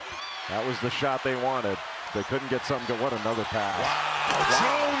That was the shot they wanted. They couldn't get something to what another pass.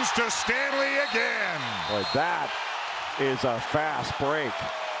 Wow. Jones to Stanley again. Boy, that is a fast break.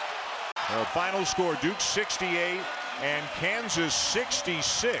 The final score, Duke 68 and Kansas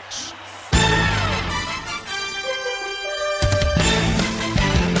 66.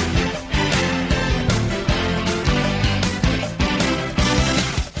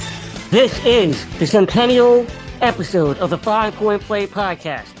 This is the centennial episode of the 5 Point Play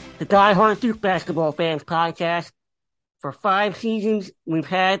podcast, the Die-Hard Duke basketball fans podcast. For 5 seasons, we've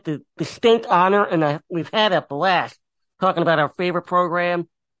had the distinct honor and we've had a blast talking about our favorite program,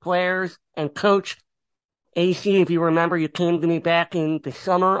 players, and coach. AC, if you remember, you came to me back in the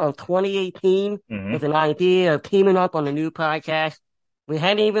summer of 2018 with an idea of teaming up on a new podcast. We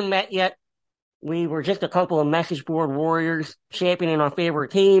hadn't even met yet. We were just a couple of message board warriors championing our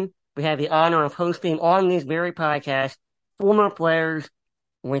favorite team. We had the honor of hosting on this very podcast former players,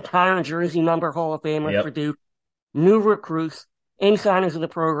 retired jersey number Hall of Famers for Duke, new recruits, insiders of the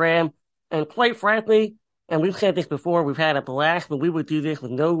program, and quite frankly, and we've said this before, we've had a blast, but we would do this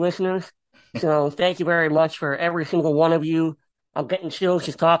with no listeners. So thank you very much for every single one of you. I'm getting chills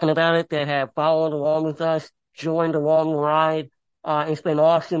just talking about it that have followed along with us, joined along the ride. It's been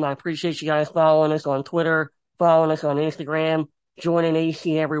awesome. I appreciate you guys following us on Twitter, following us on Instagram, joining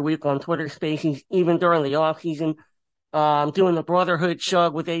AC every week on Twitter Spaces, even during the off season. Doing the Brotherhood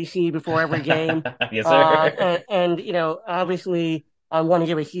chug with AC before every game. Yes, sir. And, you know, obviously, I want to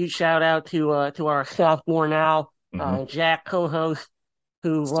give a huge shout out to our sophomore now, Jack, co-host,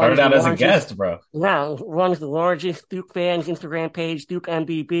 who started out as a guest, bro. Yeah, runs the largest Duke fans Instagram page,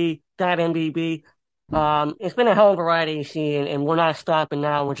 DukeMBB.MBB. It's been a hell of a ride, AC, and we're not stopping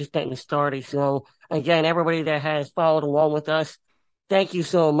now. We're just getting started. So, again, everybody that has followed along with us, thank you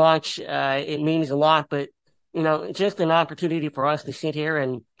so much. It means a lot, but, you know, just an opportunity for us to sit here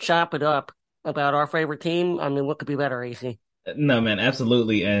and chop it up about our favorite team. I mean, what could be better, AC? No, man,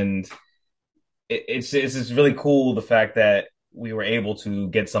 absolutely. And it's just really cool, the fact that we were able to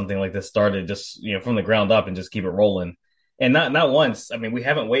get something like this started just, you know, from the ground up and just keep it rolling. And not once. I mean, we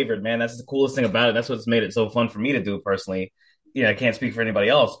haven't wavered, man. That's the coolest thing about it. That's what's made it so fun for me to do personally. You know, I can't speak for anybody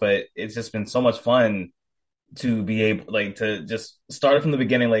else, but it's just been so much fun to be able, like, to just start it from the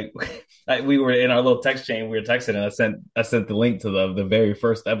beginning. Like, we were in our little text chain, we were texting, and I sent the link to the very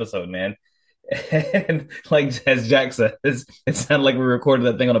first episode, man. And like, as Jack says, it sounded like we recorded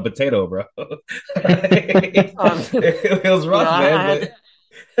that thing on a potato, bro. It was rough, man.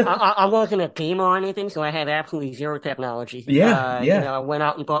 I wasn't a gamer or anything, so I had absolutely zero technology. Yeah. You know, I went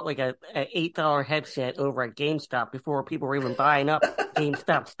out and bought like a $8 headset over at GameStop before people were even buying up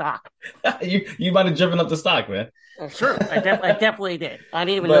GameStop stock. You might have driven up the stock, man. Sure, I definitely did. I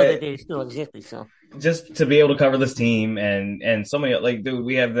didn't even know that they still existed. So just to be able to cover this team and so many, like, dude,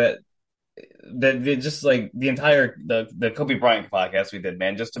 we have that just like the entire the Kobe Bryant podcast we did,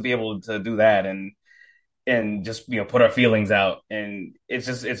 man, just to be able to do that and just, you know, put our feelings out. And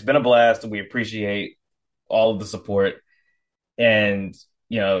it's been a blast, and we appreciate all of the support. And,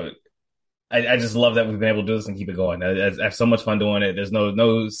 you know, I just love that we've been able to do this and keep it going. I have so much fun doing it. There's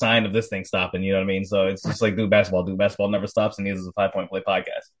no sign of this thing stopping, you know what I mean? So it's just like, Duke basketball never stops, and this is a 5 Point Play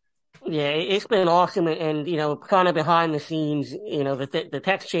podcast. Yeah, it's been awesome. And, you know, kind of behind the scenes, you know, the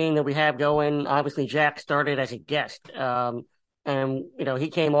text chain that we have going, obviously Jack started as a guest. And, you know, he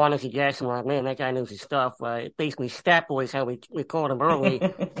came on as a guest, and we're like, man, that guy knows his stuff. Basically, Stat Boy is how we called him early,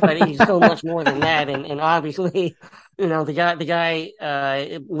 but he's so much more than that. And obviously, you know, the guy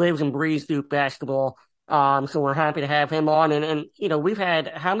lives and breathes Duke basketball. So we're happy to have him on. And you know, we've had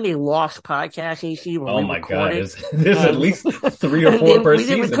how many lost podcasts, AC? Oh my God, there's at least 3 or 4 per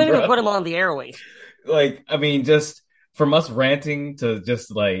season. We couldn't even put them on the airways. Like, I mean, just from us ranting to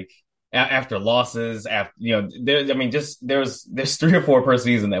just like, after losses, after, you know, there's 3 or 4 per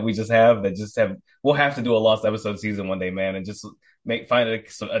season that we just have we'll have to do a lost episode season one day, man, and just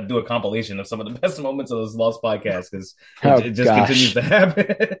do a compilation of some of the best moments of those lost podcasts, because it just continues to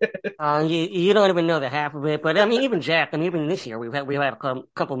happen. You don't even know the half of it, but I mean, even Jack, and even this year we've had a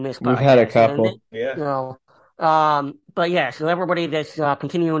couple missed podcasts. We've had a couple, yeah. You know, but yeah, so everybody that's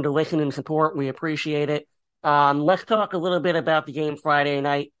continuing to listen and support, we appreciate it. Let's talk a little bit about the game Friday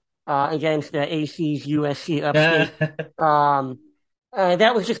night against the AC's USC upstate.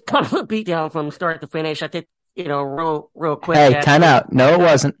 That was just kind of a beatdown from start to finish. I think, you know, real quick. Hey, timeout. No, it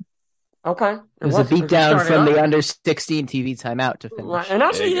wasn't. Okay. It was a beatdown from the under 16 TV timeout to finish. Right. And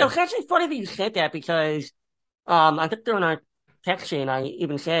actually, you know, it's actually funny that you said that, because I think during our text chain, I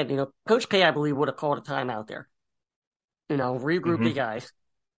even said, you know, Coach K, I believe, would have called a timeout there. You know, regroup the guys.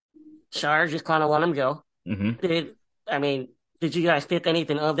 Shire just kind of let him go. Did you guys think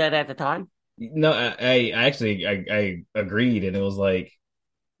anything of that at the time? No, I actually I agreed, and it was like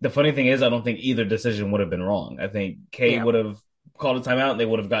the funny thing is I don't think either decision would have been wrong. I think K Yeah. would have called a timeout and they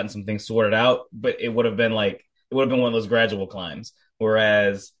would have gotten some things sorted out, but it would have been one of those gradual climbs.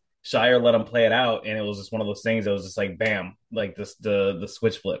 Whereas Shire let him play it out, and it was just one of those things that was just like bam, like this the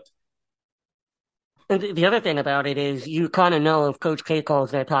switch flipped. And the other thing about it is you kind of know if Coach K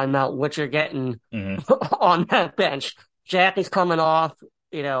calls that timeout, what you're getting on that bench. Jack is coming off,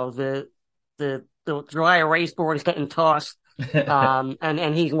 the dry erase board is getting tossed.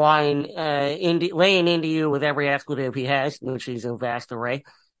 And he's laying into you with every expletive he has, which is a vast array.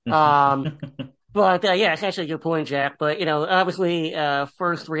 But yeah, it's actually a good point, Jack. But obviously,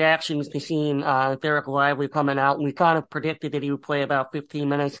 first reactions to seeing Derek Lively coming out, we kind of predicted that he would play about 15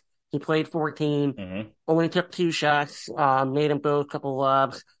 minutes. He played 14, only took 2 shots, made them both, couple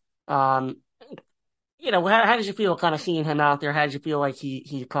lobs. How did you feel kind of seeing him out there? How did you feel like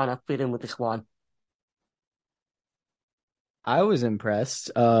he kind of fit in with the squad? I was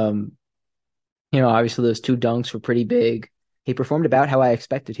impressed. Obviously those 2 dunks were pretty big. He performed about how I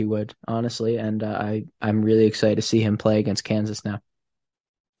expected he would, honestly, and I'm really excited to see him play against Kansas now.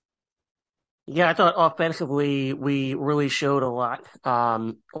 Yeah, I thought offensively we really showed a lot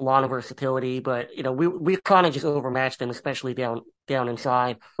of versatility, but we kind of just overmatched them, especially down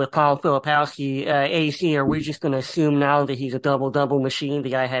inside with Kyle Filipowski. AC, are we just going to assume now that he's a double machine? The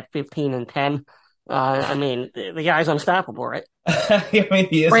guy had 15 and 10. I mean, the guy's unstoppable, right? I mean,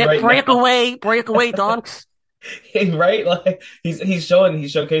 he is breakaway dunks. Right, like he's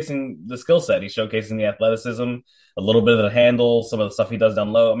showcasing the skill set. He's showcasing the athleticism, a little bit of the handle, some of the stuff he does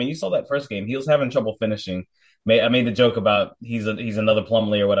down low. I mean, you saw that first game; he was having trouble finishing. I made the joke about he's another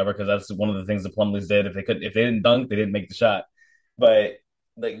Plumlee or whatever because that's one of the things the Plumlees did. If they didn't dunk, they didn't make the shot. But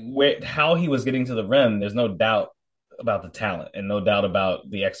like how he was getting to the rim, there's no doubt about the talent and no doubt about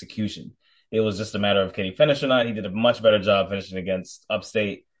the execution. It was just a matter of can he finish or not. He did a much better job finishing against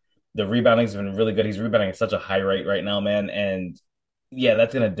Upstate. The rebounding's been really good. He's rebounding at such a high rate right now, man. And yeah,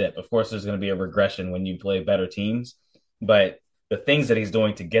 that's going to dip. Of course, there's going to be a regression when you play better teams. But the things that he's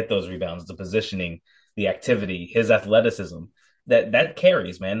doing to get those rebounds, the positioning, the activity, his athleticism, that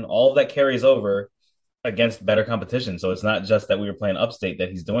carries, man. All of that carries over against better competition. So it's not just that we were playing Upstate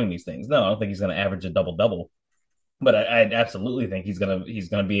that he's doing these things. No, I don't think he's going to average a double-double. But I absolutely think he's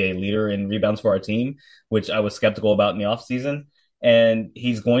gonna be a leader in rebounds for our team, which I was skeptical about in the offseason. And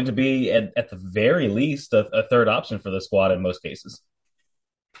he's going to be at the very least a third option for the squad in most cases.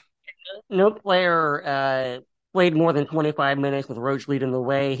 No player played more than 25 minutes with Roach leading the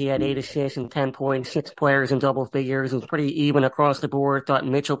way. He had 8 assists and 10 points, 6 players in double figures. It was pretty even across the board. Thought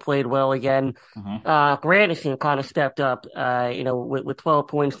Mitchell played well again. Grandison kind of stepped up, with 12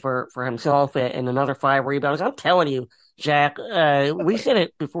 points for himself and another 5 rebounds. I'm telling you, Jack, we said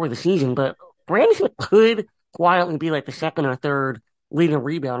it before the season, but Grandison could quietly be like the second or third leading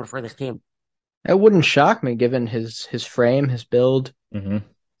rebounder for this team. It wouldn't shock me given his frame, his build,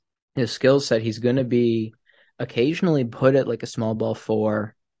 his skill set. He's going to be occasionally put at like a small ball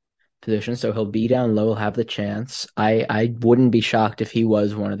 4 position, so he'll be down low, he'll have the chance. I wouldn't be shocked if he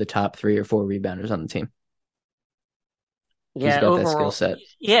was one of the top 3 or 4 rebounders on the team. Yeah, he's got overall, that skill set.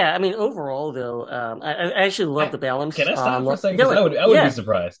 Yeah, I mean, overall though, I actually love the balance. Can I stop for a second? I would be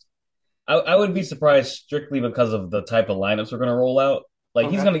surprised. I would be surprised strictly because of the type of lineups we're going to roll out. Like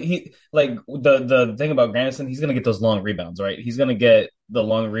the thing about Grandison, he's gonna get those long rebounds, right? He's gonna get the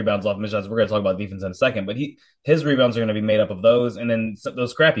long rebounds off mid shots. We're gonna talk about defense in a second, but his rebounds are gonna be made up of those, and then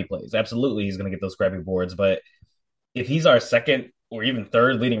those scrappy plays. Absolutely, he's gonna get those scrappy boards. But if he's our second or even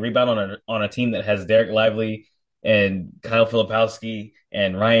third leading rebound on a team that has Derek Lively and Kyle Filipowski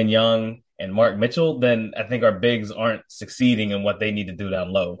and Ryan Young and Mark Mitchell, then I think our bigs aren't succeeding in what they need to do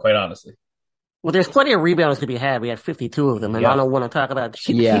down low. Quite honestly. Well, there's plenty of rebounds to be had. We had 52 of them, and I don't want to talk about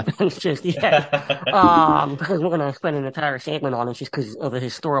the defense just yet, because we're going to spend an entire segment on it just because of the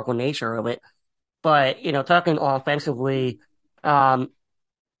historical nature of it. But, talking offensively, Jack,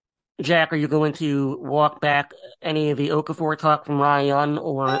 are you going to walk back any of the Okafor talk from Ryan,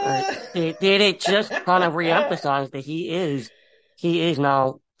 or did it just kind of reemphasize that he is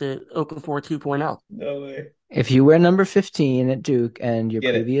now the Okafor 2.0? No way. If you wear number 15 at Duke and your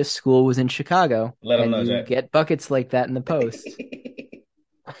previous school was in Chicago, and you Jack. Get buckets like that in the post,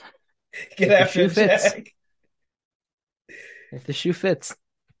 get after Jack. If the shoe fits.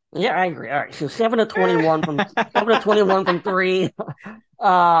 Yeah, I agree. All right, so 7 of 21 from 3.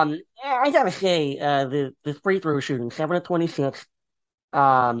 I gotta say, the free throw shooting, 7 of 26.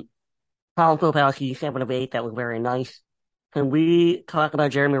 Colin Filipowski, 7 of 8. That was very nice. Can we talk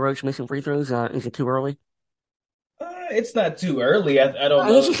about Jeremy Roach missing free throws? Is it too early? It's not too early. I don't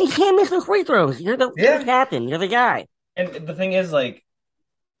know. He can't miss the free throws. You're the captain. You're the guy. And the thing is, like,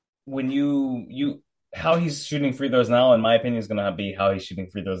 when you how he's shooting free throws now, in my opinion, is going to be how he's shooting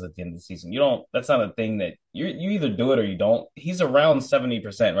free throws at the end of the season. You don't. That's not a thing that you either do it or you don't. He's around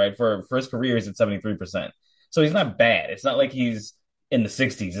 70%, right? For his career, he's at 73%. So he's not bad. It's not like he's in the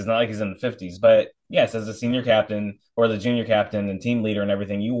 60s. It's not like he's in the 50s. But yes, as a senior captain or the junior captain and team leader and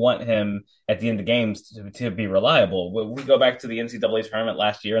everything, you want him at the end of games to be reliable. We go back to the NCAA tournament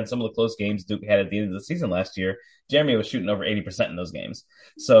last year and some of the close games Duke had at the end of the season last year. Jeremy was shooting over 80% in those games.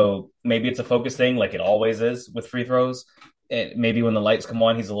 So maybe it's a focus thing like it always is with free throws. Maybe when the lights come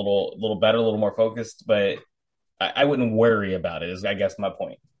on, he's a little better, a little more focused, but I wouldn't worry about it is, I guess, my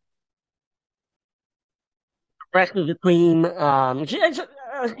point. Rest of the team,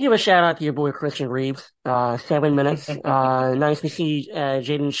 give a shout out to your boy Christian Reeves. 7 minutes. Nice to see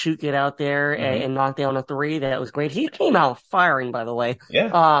Jaden Schutt get out there and knock down a three. That was great. He came out firing, by the way.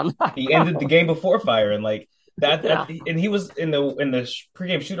 Yeah. He ended the game before firing, like that. And he was in the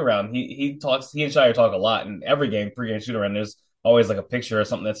pregame shoot around. He and Scheyer talk a lot in every game pregame shoot around. There's always like a picture or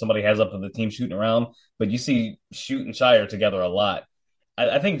something that somebody has up of the team shooting around, but you see Schutt and Scheyer together a lot.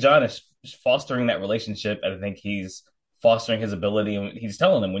 I think John is fostering that relationship, and I think he's fostering his ability, and he's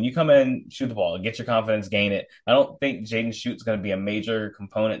telling them, when you come in, shoot the ball, get your confidence, gain it. I don't think Jaden Schutt's going to be a major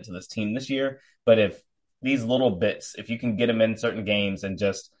component to this team this year, but if these little bits, if you can get him in certain games and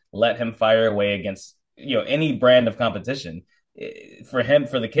just let him fire away against any brand of competition, for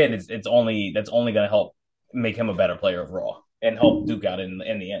the kid, that's only going to help make him a better player overall and help Duke out in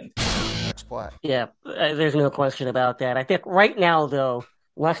the end. Yeah, there's no question about that. I think right now, though,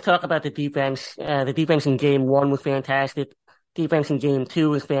 let's talk about the defense. The defense in game 1 was fantastic. Defense in game 2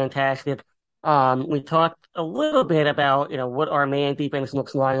 was fantastic. We talked a little bit about, what our man defense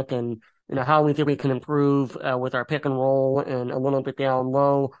looks like and, how we think we can improve with our pick and roll and a little bit down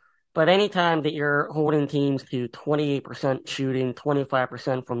low. But anytime that you're holding teams to 28% shooting,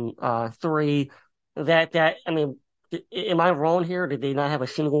 25% from 3, am I wrong here? Did they not have a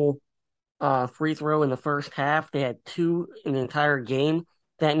single free throw in the first half? They had 2 in the entire game.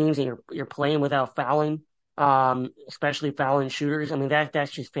 That means that you're playing without fouling, especially fouling shooters.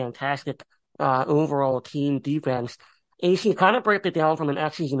 That's just fantastic overall team defense. AC, kind of break it down from an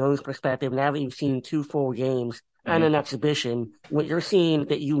X's and O's perspective now that you've seen 2 full games and an exhibition. What you're seeing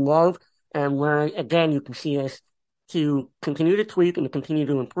that you love and where, again, you can see us to continue to tweak and to continue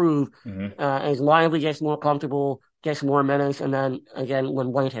to improve as Lively gets more comfortable, gets more minutes, and then, again,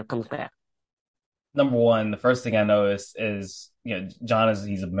 when Whitehead comes back. Number one, the first thing I noticed is, John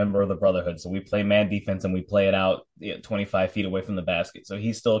he's a member of the Brotherhood. So we play man defense and we play it out 25 feet away from the basket. So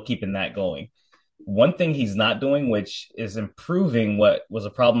he's still keeping that going. One thing he's not doing, which is improving what was a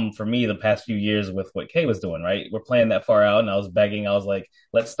problem for me the past few years with what Kay was doing, right? We're playing that far out, and I was begging. I was like,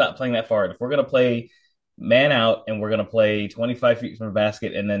 let's stop playing that far out. If we're going to play man out and we're going to play 25 feet from the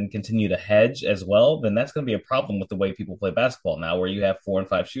basket and then continue to hedge as well, then that's going to be a problem with the way people play basketball now, where you have 4 and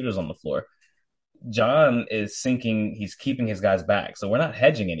 5 shooters on the floor. John is sinking. He's keeping his guys back. So we're not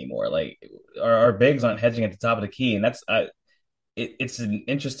hedging anymore. Like our bigs aren't hedging at the top of the key. And that's, it's an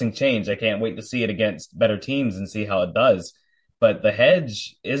interesting change. I can't wait to see it against better teams and see how it does. But the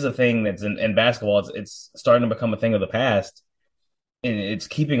hedge is a thing that's in basketball. It's starting to become a thing of the past. And it's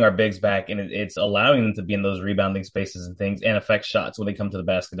keeping our bigs back, and it's allowing them to be in those rebounding spaces and things and affect shots when they come to the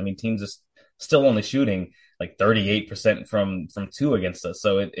basket. Teams are still only shooting like 38% from 2 against us.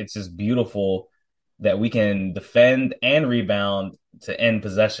 So it's just beautiful that we can defend and rebound to end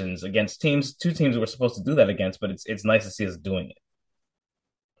possessions against 2 teams that we're supposed to do that against, but it's nice to see us doing it.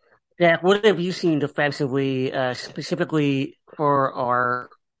 Yeah, what have you seen defensively, specifically for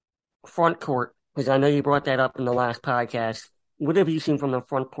our front court? Because I know you brought that up in the last podcast. What have you seen from the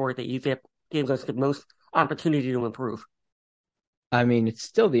front court that you think gives us the most opportunity to improve? It's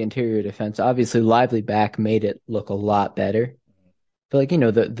still the interior defense. Obviously, Lively back made it look a lot better. But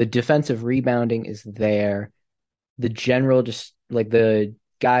the defensive rebounding is there. The general, just like the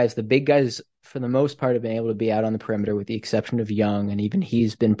big guys, for the most part, have been able to be out on the perimeter with the exception of Young, and even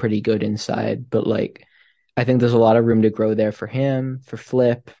he's been pretty good inside. But I think there's a lot of room to grow there for him, for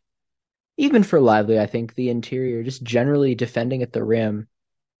Flip, even for Lively. I think the interior, just generally defending at the rim,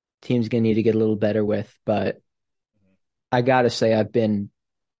 team's going to need to get a little better with. But I got to say, I've been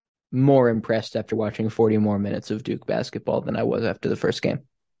more impressed after watching 40 more minutes of Duke basketball than I was after the first game.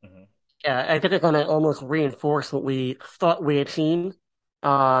 Yeah, I think it's going to almost reinforce what we thought we had seen.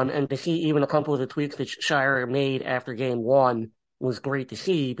 And to see even a couple of the tweaks that Scheyer made after game 1 was great to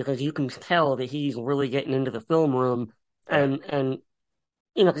see, because you can tell that he's really getting into the film room and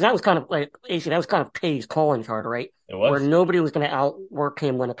because that was kind of like, AC, that was kind of K's calling card, right? It was. Where nobody was going to outwork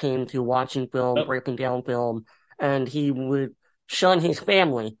him when it came to watching film, Nope. breaking down film, and he would shun his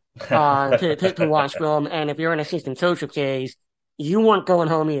family to watch film. And if you're an assistant coach of K's, you weren't going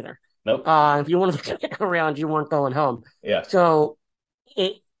home either. Nope. If you wanted to get around, you weren't going home. Yeah. So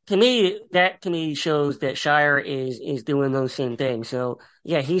to me shows that Shire is doing those same things. So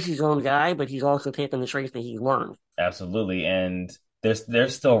yeah, he's his own guy, but he's also taking the traits that he learned. Absolutely. And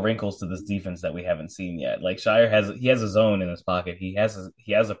there's still wrinkles to this defense that we haven't seen yet. Like Shire has a zone in his pocket. He has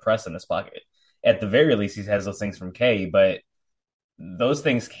a press in his pocket. At the very least, he has those things from K, but those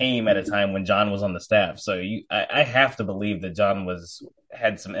things came at a time when John was on the staff. So I have to believe that John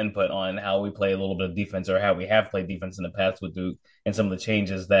had some input on how we play a little bit of defense, or how we have played defense in the past with Duke, and some of the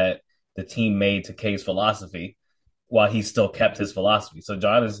changes that the team made to K's philosophy, while he still kept his philosophy. So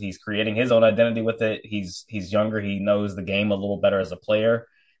John he's creating his own identity with it. He's younger. He knows the game a little better as a player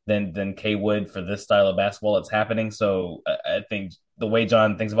than K would for this style of basketball that's happening. So I think the way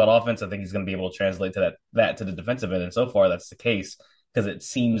John thinks about offense, I think he's going to be able to translate to that to the defensive end. And so far, that's the case, because it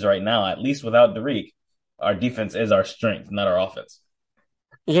seems right now, at least without Derek, our defense is our strength, not our offense.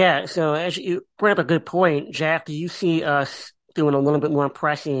 Yeah. So as you bring up a good point, Jack, do you see us doing a little bit more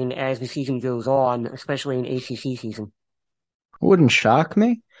pressing as the season goes on, especially in ACC season? Wouldn't shock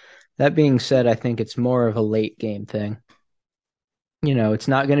me. That being said, I think it's more of a late game thing. It's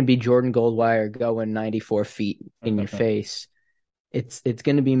not going to be Jordan Goldwire going 94 feet in your face. It's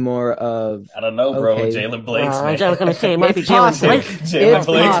going to be more of, I don't know, bro. Okay. Jalen Blakes. I was going to say it might be Jalen Blakes. Jalen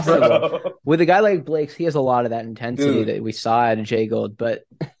Blakes, bro. With a guy like Blakes, he has a lot of that intensity that we saw out of Jay Gold, but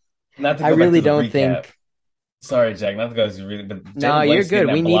I really don't think. Sorry, Jack. Not to go really, but no, you're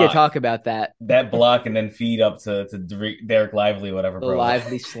good. We need to talk about that. That block and then feed up to Derek Lively, whatever, bro. The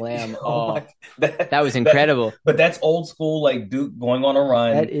Lively slam. That was incredible. But that's old school, like Duke going on a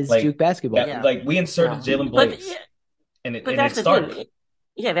run. That is Duke basketball. Like we inserted Jalen Blakes, and it started. Thing.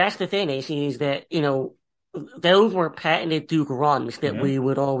 Yeah, that's the thing, AC, is that those were patented Duke runs that we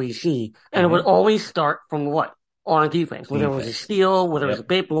would always see, and it would always start from what? On defense, whether it was a steal, whether it was a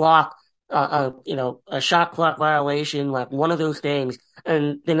big block. A shot clock violation, like one of those things.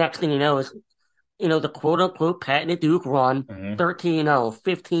 And the next thing you know is, the quote unquote patented Duke run, 13-0,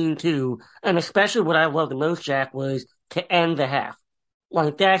 15-2. And especially what I loved the most, Jack, was to end the half.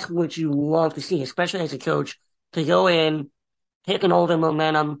 Like that's what you love to see, especially as a coach, to go in, taking all the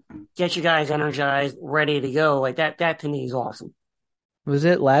momentum, get you guys energized, ready to go. Like that to me is awesome. Was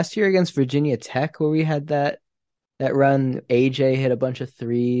it last year against Virginia Tech where we had that run? AJ hit a bunch of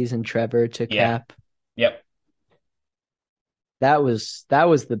threes and Trevor to cap. Yep. That was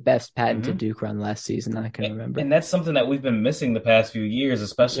the best patented Duke run last season I can remember. And that's something that we've been missing the past few years,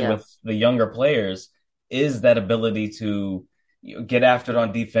 especially with the younger players, is that ability to get after it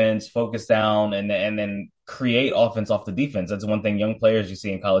on defense, focus down, and then create offense off the defense. That's one thing young players you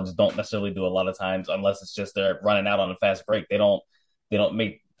see in college don't necessarily do a lot of times, unless it's just they're running out on a fast break. They don't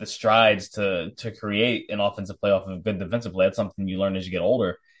make the strides to create an offensive play off of a good defensive play. That's something you learn as you get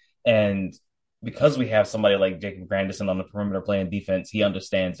older. And because we have somebody like Jacob Grandison on the perimeter playing defense, he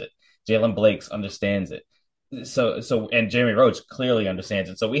understands it. Jalen Blakes understands it. So and Jeremy Roach clearly understands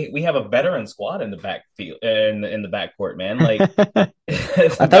it. So we have a veteran squad in the backfield, in the backcourt, man. Like I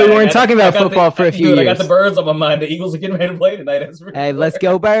thought we weren't talking about football for a few years. I got the Birds on my mind. The Eagles are getting ready to play tonight. Hey, let's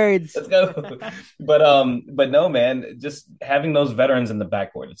go Birds. Let's go. But no, man, just having those veterans in the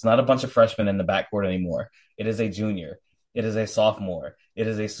backcourt. It's not a bunch of freshmen in the backcourt anymore. It is a junior. It is a sophomore. It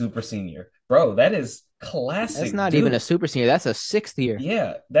is a super senior. Bro, that is classic. That's not Duke. Even a super senior. That's a sixth year.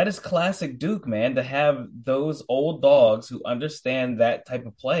 Yeah, that is classic Duke, man, to have those old dogs who understand that type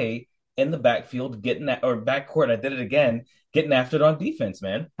of play in the backfield, or backcourt. I did it again, getting after it on defense,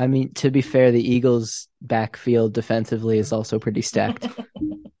 man. I mean, to be fair, the Eagles' backfield defensively is also pretty stacked.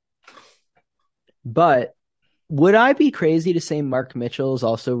 But would I be crazy to say Mark Mitchell is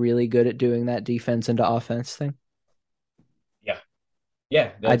also really good at doing that defense into offense thing?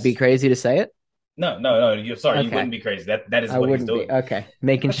 Yeah. I'd be crazy to say it. No. You're sorry. Okay. You wouldn't be crazy. That is what he's doing. Okay.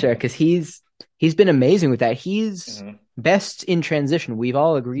 Making sure, because he's been amazing with that. He's best in transition. We've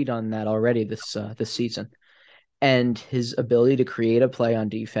all agreed on that already this season. And his ability to create a play on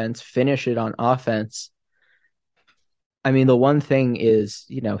defense, finish it on offense. I mean, the one thing is,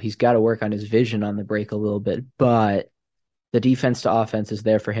 he's got to work on his vision on the break a little bit, but the defense to offense is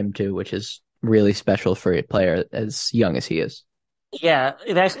there for him too, which is really special for a player as young as he is. Yeah,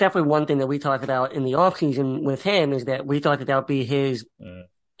 that's definitely one thing that we talked about in the offseason with him, is that we thought that would be his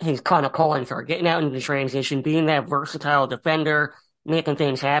kind of calling card, getting out into the transition, being that versatile defender, making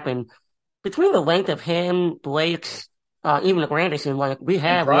things happen. Between the length of him, Blakes, even Granderson, like we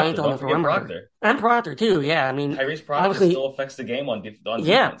have Proctor, length on the don't forget perimeter. Proctor. And Proctor too, yeah. I mean, Tyrese Proctor obviously, still affects the game on defense.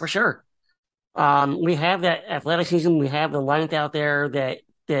 yeah, for sure. We have that athleticism, we have the length out there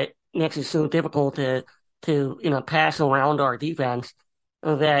that makes it so difficult to pass around our defense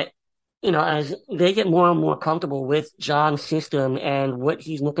that, as they get more and more comfortable with John's system and what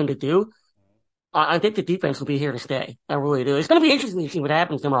he's looking to do, I think the defense will be here to stay. I really do. It's going to be interesting to see what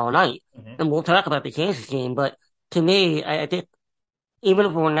happens tomorrow night, and we'll talk about the Kansas game. But to me, I think even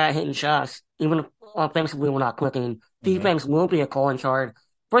if we're not hitting shots, even if offensively we're not clicking, defense will be a calling card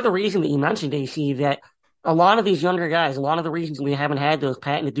for the reason that you mentioned, AC, that a lot of these younger guys, a lot of the reasons we haven't had those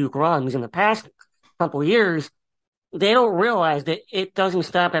patented Duke runs in the past couple of years, they don't realize that it doesn't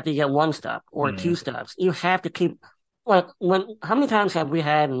stop after you get one stop or two stops. You have to keep, how many times have we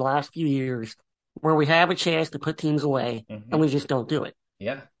had in the last few years where we have a chance to put teams away and we just don't do it?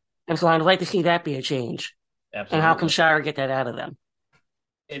 Yeah. And so I'd like to see that be a change. Absolutely. And how can Shire get that out of them?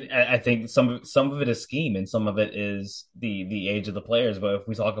 I think some of it is scheme and some of it is the age of the players. But if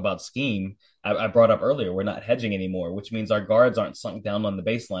we talk about scheme, I brought up earlier, we're not hedging anymore, which means our guards aren't sunk down on the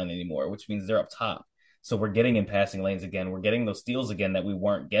baseline anymore, which means they're up top. So we're getting in passing lanes again. We're getting those steals again that we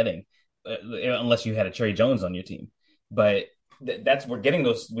weren't getting, unless you had a Trey Jones on your team. But we're getting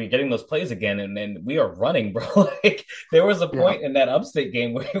those plays again, and then we are running, bro. Like there was a point in that Upstate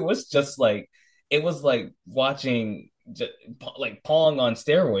game where it was like watching like Pong on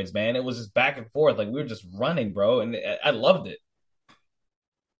steroids, man. It was just back and forth, like we were just running, bro, and I loved it.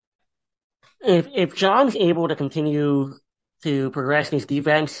 If John's able to continue to progress his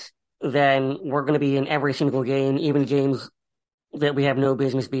defense, then we're going to be in every single game, even games that we have no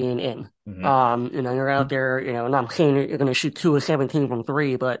business being in. You're out there, and I'm saying you're going to shoot 2 of 17 from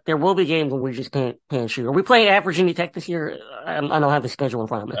 3, but there will be games when we just can't shoot. Are we playing at Virginia Tech this year? I don't have the schedule in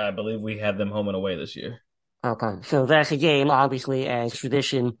front of me. I believe we have them home and away this year. Okay, so that's a game, obviously, as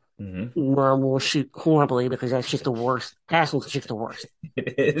tradition, where we'll shoot horribly because that's just the worst. Castle's just the worst.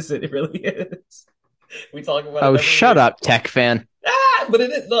 It is. It really is. We talk about. Oh, shut up, Tech fan. But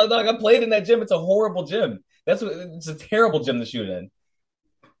it is. Like, I played in that gym. It's a horrible gym. It's a terrible gym to shoot in.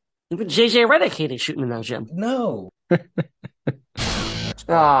 Even JJ Redick hated shooting in that gym. No.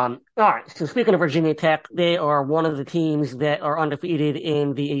 All right. So speaking of Virginia Tech, they are one of the teams that are undefeated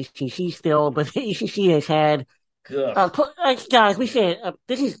in the ACC still, but the ACC has had. Guys, we say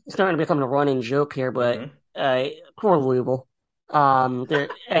this is starting to become a running joke here, but poor Louisville.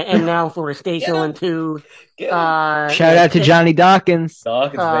 And now Florida State's 0-2. Shout out to Johnny Dawkins.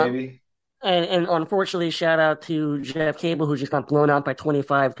 Dawkins, baby. And unfortunately, shout out to Jeff Cable, who just got blown out by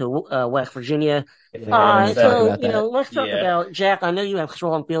 25 to West Virginia. Let's talk about, Jack, I know you have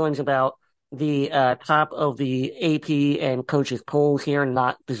strong feelings about the top of the AP and coaches polls here,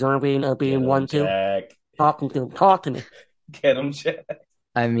 not deserving of being 1-2. Talk to me. Get him, Jack.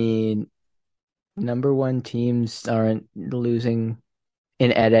 I mean, number one teams aren't losing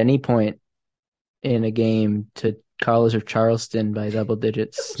at any point in a game to College of Charleston by double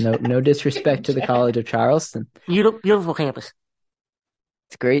digits. No disrespect to the College of Charleston. Beautiful campus.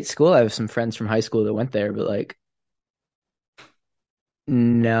 It's a great school. I have some friends from high school that went there, but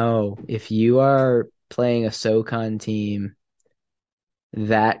no. If you are playing a SoCon team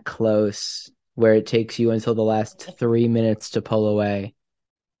that close where it takes you until the last 3 minutes to pull away,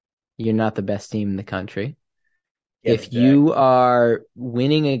 you're not the best team in the country. If you are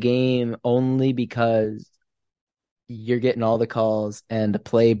winning a game only because you're getting all the calls and the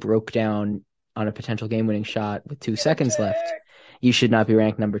play broke down on a potential game-winning shot with 2 seconds left, you should not be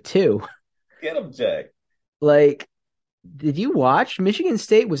ranked number 2. Get him, Jack. Did you watch? Michigan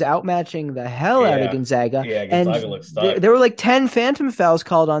State was outmatching the hell out of Gonzaga. Yeah, Gonzaga looked stuck. There were 10 phantom fouls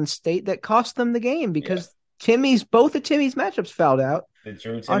called on State that cost them the game because both of Timmy's matchups fouled out. This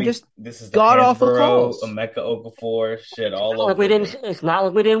is the god-awful calls. Emeka Okafor, shit all over. It's not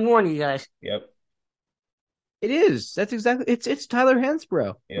like we didn't warn you guys. Yep. It is. That's exactly. It's Tyler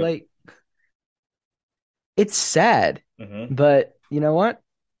Hansbrough. Yep. It's sad, but you know what?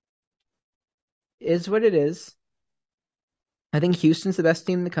 It's what it is. I think Houston's the best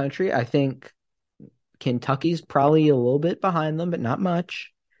team in the country. I think Kentucky's probably a little bit behind them, but not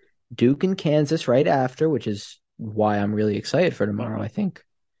much. Duke and Kansas right after, which is why I'm really excited for tomorrow. I think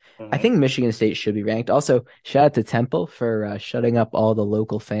Michigan State should be ranked. Also, shout out to Temple for shutting up all the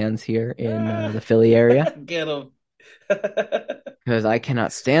local fans here in the Philly area. Get them. Because I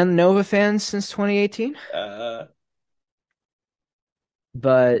cannot stand Nova fans since 2018.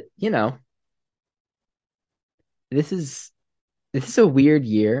 But, this is a weird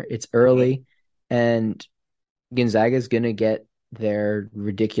year. It's early, and Gonzaga's going to get their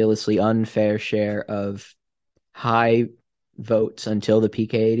ridiculously unfair share of high votes until the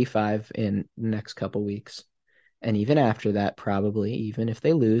PK 85 in the next couple weeks. And even after that, probably, even if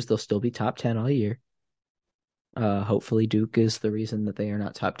they lose, they'll still be top 10 all year. Hopefully Duke is the reason that they are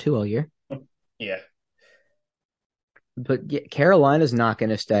not top 2 all year. Yeah. But yeah, Carolina's not going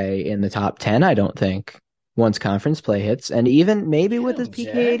to stay in the top 10, I don't think, once conference play hits. And even maybe with this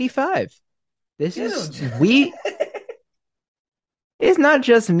PK 85. This is, it's not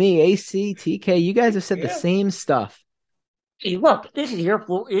just me, AC, TK. You guys have said the same stuff. Hey, look, this is your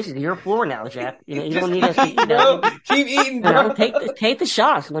floor. This is your floor now, Jack. You don't need us to, bro, keep eating, bro. Take the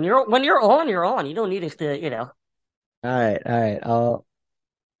shots. When you're on, you're on. You don't need us to, All right.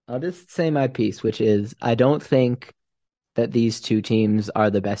 I'll just say my piece, which is I don't think that these two teams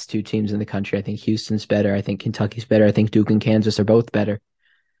are the best two teams in the country. I think Houston's better. I think Kentucky's better. I think Duke and Kansas are both better.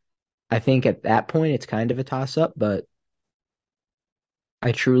 I think at that point it's kind of a toss-up, but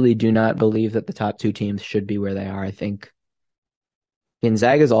I truly do not believe that the top two teams should be where they are. I think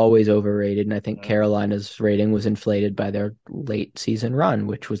Gonzaga's always overrated, and I think Carolina's rating was inflated by their late season run,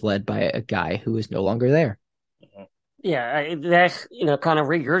 which was led by a guy who is no longer there. Yeah, that's kind of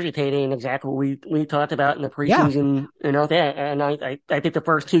regurgitating exactly what we talked about in the preseason. Yeah. And I think the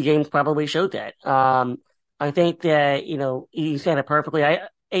first 2 games probably showed that. I think that you said it perfectly. I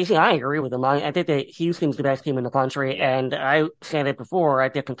agree with him. I think that Houston's the best team in the country, and I said it before. I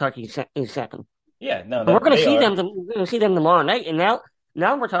think Kentucky is second. Yeah, no, we're going to see them. We're going to see them tomorrow night, and now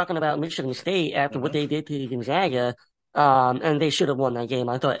we're talking about Michigan State after what they did to Gonzaga, and they should have won that game.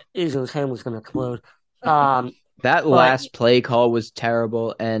 I thought Izzo's hand was going to explode. That last play call was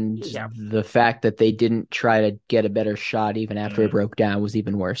terrible, and the fact that they didn't try to get a better shot even after it broke down was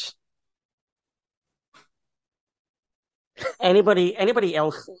even worse. Anybody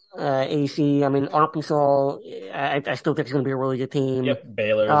else, AC? I mean, Arkansas, I still think it's going to be a really good team. Yep,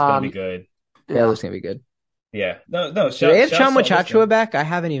 Baylor's going to be good. Baylor's going to be good. Yeah. No. Do they have Chuma Chachua back? I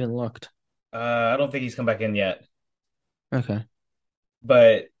haven't even looked. I don't think he's come back in yet. Okay.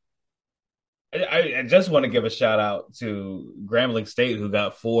 But I just want to give a shout out to Grambling State, who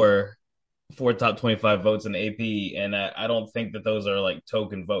got four top 25 votes in the AP, and I don't think that those are like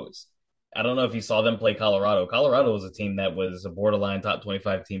token votes. I don't know if you saw them play Colorado. Colorado was a team that was a borderline top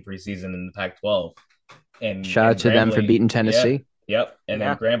 25 team preseason in the Pac-12. And shout out to them for beating Tennessee. Yep. And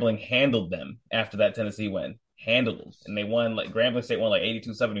then Grambling handled them after that Tennessee win. Handled them. And they won, Grambling State won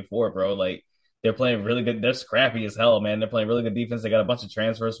 82-74, bro. Like, they're playing really good. They're scrappy as hell, man. They're playing really good defense. They got a bunch of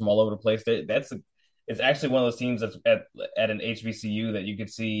transfers from all over the place. It's actually one of those teams that's at an HBCU that you could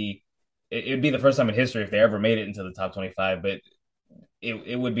see. It would be the first time in history if they ever made it into the top 25, but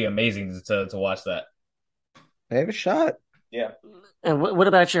it would be amazing to watch that. They have a shot. Yeah. And what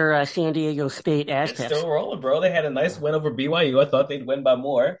about your San Diego State Aztecs? It's still rolling, bro. They had a nice win over BYU. I thought they'd win by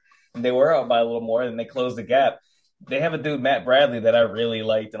more. And they were out by a little more, and they closed the gap. They have a dude, Matt Bradley, that I really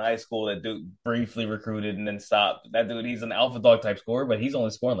liked in high school that Duke briefly recruited and then stopped. That dude, he's an alpha dog type scorer, but he's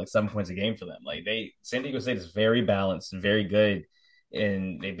only scoring 7 points a game for them. San Diego State is very balanced and very good,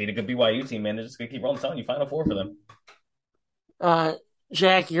 and they beat a good BYU team, man. They're just going to keep rolling. I'm telling you, Final Four for them.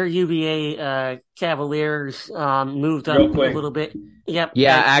 Jack, your UVA Cavaliers moved up a little bit. Yep.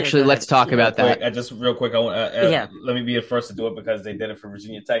 Yeah, actually, let's talk about that. Real quick, I want let me be the first to do it because they did it for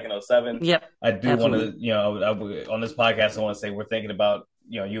Virginia Tech in 2007. Yep. I do want to, on this podcast, I want to say we're thinking about,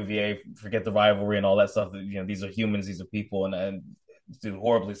 UVA, forget the rivalry and all that stuff. These are humans, these are people, and it's a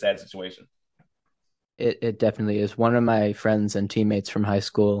horribly sad situation. It definitely is. One of my friends and teammates from high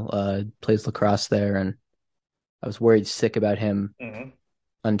school plays lacrosse there, and I was worried sick about him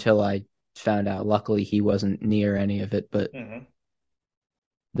until I found out. Luckily, he wasn't near any of it, but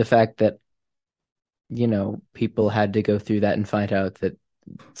the fact that, people had to go through that and find out that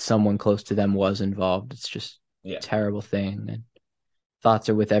someone close to them was involved, it's just a terrible thing. And thoughts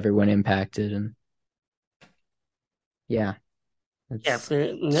are with everyone impacted. And it's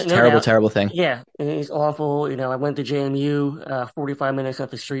terrible thing. Yeah, it's awful. I went to JMU, 45 minutes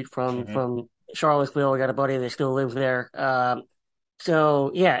up the street from Charlottesville. I got a buddy that still lives there.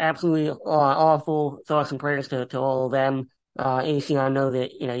 So yeah, absolutely awful. Thoughts and prayers to all of them. AC, I know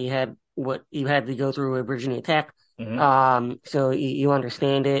that you had what you had to go through at Virginia Tech. So you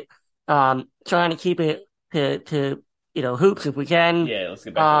understand it. Trying to keep it to hoops if we can. Yeah, let's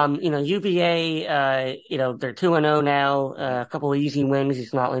get back to it. UVA, they're 2-0 now. A couple of easy wins.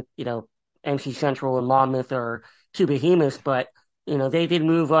 It's not like NC Central and Monmouth are two behemoths, but they did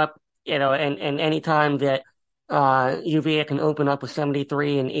move up. And any time that UVA can open up with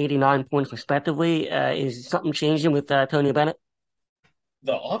 73 and 89 points respectively, is something changing with Tony Bennett?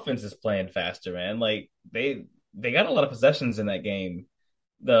 The offense is playing faster, man. They got a lot of possessions in that game,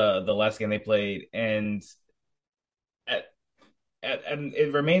 the last game they played, and and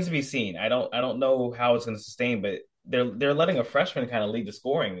it remains to be seen. I don't know how it's going to sustain, but they're letting a freshman kind of lead the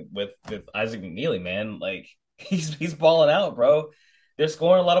scoring with Isaac McNeely, man. Like he's balling out, bro. They're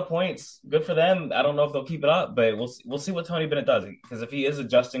scoring a lot of points. Good for them. I don't know if they'll keep it up, but we'll see what Tony Bennett does, because if he is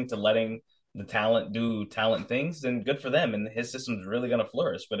adjusting to letting the talent do talent things, then good for them, and his system's really going to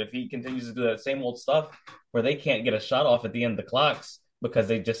flourish. But if he continues to do that same old stuff where they can't get a shot off at the end of the clocks because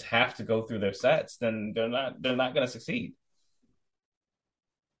they just have to go through their sets, then they're not going to succeed.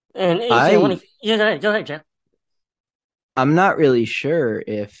 And go ahead, Jeff. I'm not really sure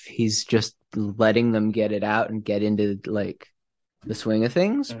if he's just letting them get it out and get into like the swing of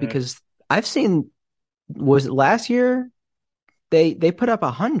things, because I've seen, was it last year they put up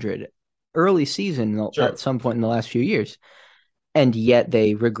 100 early season at some point in the last few years, and yet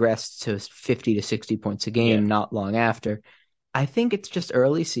they regressed to 50 to 60 points a game not long after. I think it's just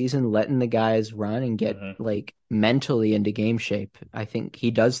early season, letting the guys run and get like mentally into game shape. I think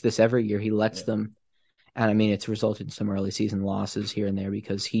he does this every year. He lets them. And I mean, it's resulted in some early season losses here and there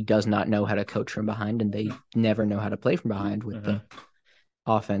because he does not know how to coach from behind, and they never know how to play from behind with the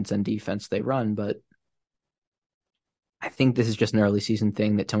offense and defense they run. But I think this is just an early season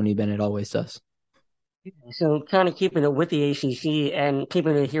thing that Tony Bennett always does. So kind of keeping it with the ACC and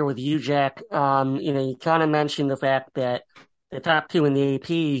keeping it here with you, Jack, you kind of mentioned the fact that the top two in the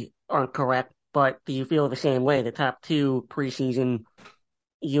AP aren't correct, but do you feel the same way? The top two preseason,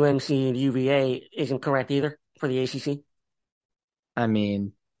 UNC and UVA, isn't correct either for the ACC? I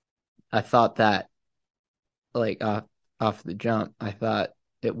mean, I thought that, like, off the jump, I thought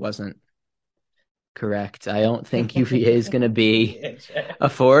it wasn't correct. I don't think UVA is going to be a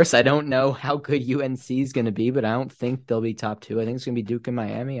force. I don't know how good UNC is going to be, but I don't think they'll be top two. I think it's going to be Duke and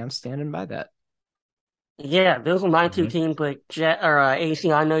Miami. I'm standing by that. Yeah, those are my two teams, but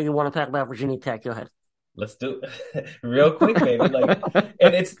AC, I know you want to talk about Virginia Tech. Go ahead. Let's do it real quick, baby. Like,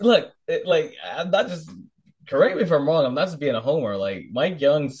 and I'm not just, correct me if I'm wrong, I'm not just being a homer. Like, Mike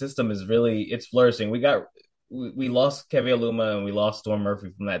Young's system is really, it's flourishing. We lost Keve Aluma and we lost Storm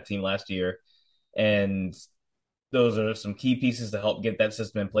Murphy from that team last year. And those are some key pieces to help get that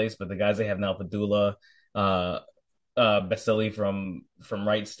system in place. But the guys they have now, Padula, Basili from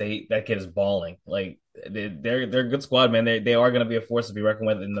Wright State, that kid is balling. Like, they're a good squad, man. They are going to be a force to be reckoned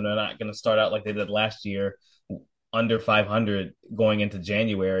with, and they're not going to start out like they did last year, under 500 going into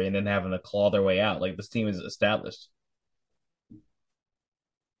January, and then having to claw their way out. Like, this team is established.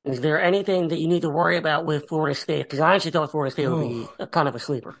 Is there anything that you need to worry about with Florida State? Because I actually thought Florida State would be a kind of a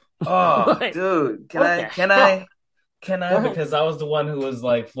sleeper. Oh, dude, can I? Because I was the one who was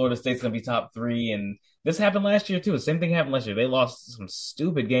like, Florida State's going to be top three, and this happened last year too. The same thing happened last year. They lost some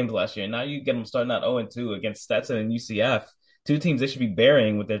stupid games last year, and now you get them starting out 0-2 against Stetson and UCF, two teams they should be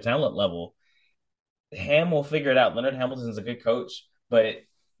burying with their talent level. Ham will figure it out. Leonard Hamilton's a good coach, but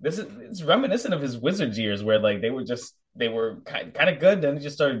it's reminiscent of his Wizards years, where like they were kind of good, then they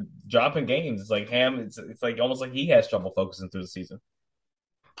just started dropping games. It's like Ham, it's like almost like he has trouble focusing through the season.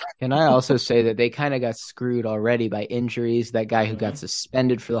 Can I also say that they kind of got screwed already by injuries? That guy who got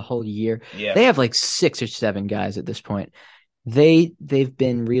suspended for the whole year. Yeah. They have like 6 or 7 guys at this point. They've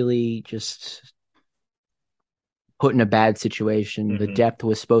been really just put in a bad situation. The depth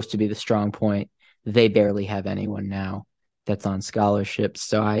was supposed to be the strong point. They barely have anyone now that's on scholarship.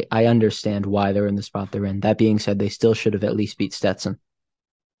 So I understand why they're in the spot they're in. That being said, they still should have at least beat Stetson.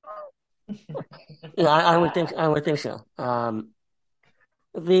 Yeah, I would think so.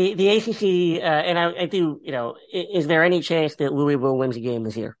 The ACC, and I do, is there any chance that Louisville wins a game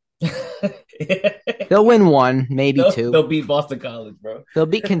this year? They'll win one, maybe two. They'll beat Boston College, bro. They'll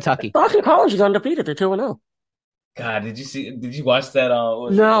beat Kentucky. Boston College is undefeated. They're 2-0. God, did you watch that?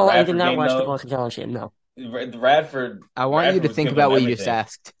 No, I did not watch the Boston College game. No. Radford. I want you to think about what you just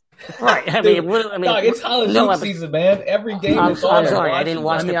asked. Right. Dog, it's college season, man. Every game is on. I'm sorry, I didn't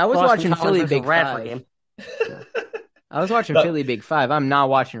watch. I was watching Philly Big Radford 5. Game. I was watching Philly Big 5. I'm not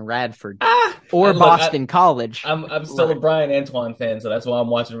watching Radford or Boston College. I'm still a Brian Antoine fan, so that's why I'm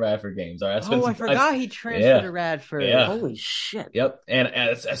watching Radford games. All right. I forgot he transferred to Radford. Yeah. Holy shit. Yep. And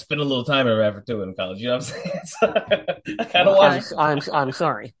I spent a little time in Radford too in college. You know what I'm saying? So I kind of watch. I'm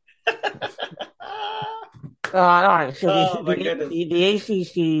sorry. All right. So the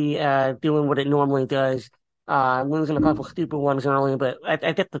ACC doing what it normally does. Losing a couple stupid ones early, but I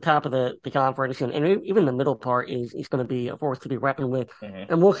think the top of the conference and even the middle part is going to be a force to be reckoned with.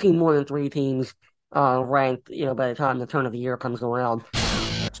 And we'll see more than 3 teams ranked, by the time the turn of the year comes around.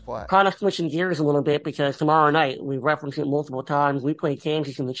 Kind of switching gears a little bit because tomorrow night, we referenced it multiple times, we play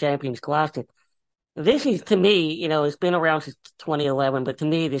Kansas in the Champions Classic. This is, to me, it's been around since 2011, but to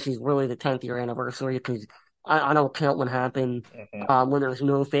me, this is really the 10th year anniversary because I don't count what happened when there's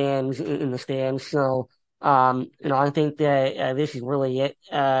no fans in the stands. So, I think that this is really it.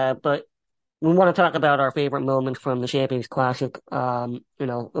 But we want to talk about our favorite moments from the Champions Classic, over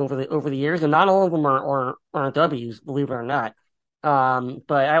the years, and not all of them are W's, believe it or not.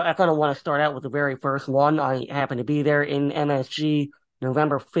 But I kind of want to start out with the very first one. I happened to be there in MSG,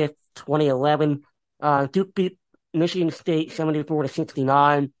 November 5th, 2011. Duke beat Michigan State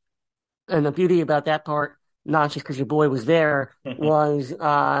 74-69. And the beauty about that part, not just because your boy was there, was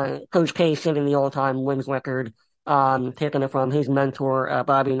Coach K setting the all-time wins record, taking it from his mentor,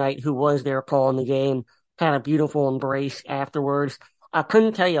 Bobby Knight, who was there calling the game, had a beautiful embrace afterwards. I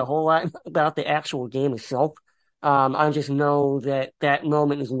couldn't tell you a whole lot about the actual game itself. I just know that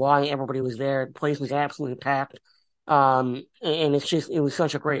moment is why everybody was there. The place was absolutely packed. And it was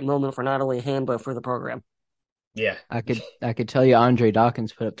such a great moment for not only him, but for the program. Yeah. I could tell you Andre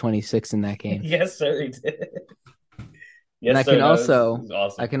Dawkins put up 26 in that game. Yes, sir, he did. Yes, and I can awesome.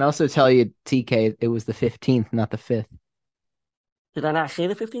 I can also tell you, TK, it was the 15th, not the 5th. Did I not say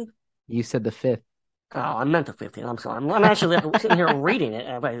the 15th? You said the 5th. Oh, I meant the 15th. I'm sorry. I'm actually sitting here reading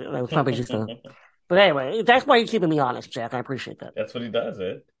it. But that was probably just But anyway, that's why you're keeping me honest, Jack. I appreciate that. That's what he does,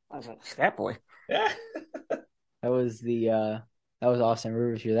 Ed. I was like, that boy. Yeah. That was Austin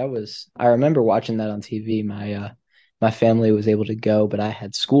Rivers year. I remember watching that on TV. My family was able to go, but I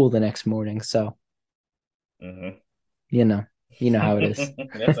had school the next morning, so you know how it is.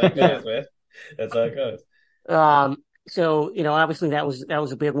 That's how it goes, man. That's how it goes. So, obviously that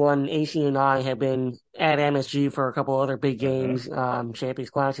was a big one. AC and I have been at MSG for a couple other big games, Champions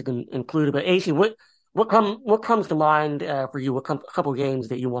Classic included. But AC, what comes to mind for you? A couple games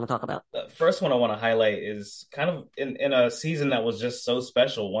that you want to talk about? The first one I want to highlight is kind of in a season that was just so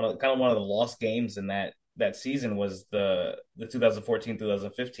special. One of the lost games in that season was the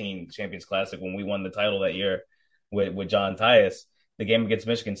 2014-2015 Champions Classic when we won the title that year with John Tyus. The game against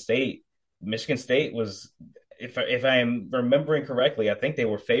Michigan State. Michigan State was, if I am remembering correctly, I think they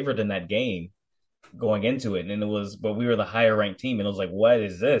were favored in that game going into it, but we were the higher ranked team, and it was like, what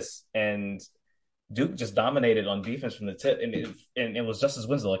is this? And Duke just dominated on defense from the tip, and it was Justice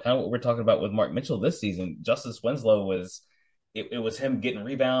Winslow, kind of what we're talking about with Mark Mitchell this season. Justice Winslow was him getting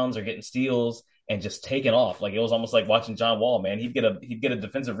rebounds or getting steals and just taking off. Like, it was almost like watching John Wall, man. He'd get a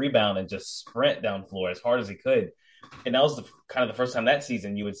defensive rebound and just sprint down floor as hard as he could. And that was the first time that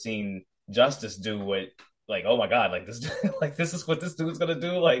season you had seen Justice do what, like, oh my God, like this is what this dude's gonna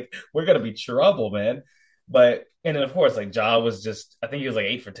do. Like, we're gonna be trouble, man. But, and then of course, like, Ja was just, I think he was like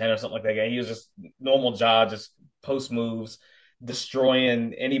 8 for 10 or something like that. He was just normal Ja, just post moves,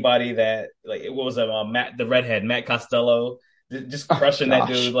 destroying anybody that, like, it was the redhead, Matt Costello, just crushing that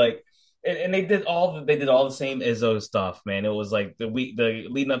dude. Like, and they did all the same Izzo stuff, man. It was like the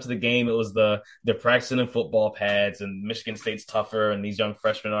leading up to the game, it was they're practicing in football pads, and Michigan State's tougher, and these young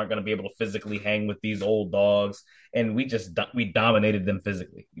freshmen aren't going to be able to physically hang with these old dogs. And we dominated them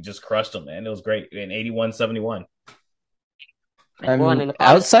physically. We just crushed them, man. It was great. In 81-71. I mean,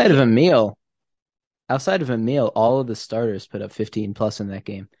 outside of a meal, all of the starters put up 15 plus in that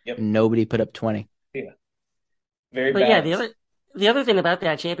game. Yep. And nobody put up 20. Yeah. Very but balanced. Yeah, the other thing about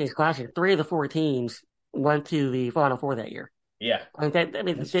that Champions Classic, 3 of the 4 teams went to the Final Four that year. Yeah.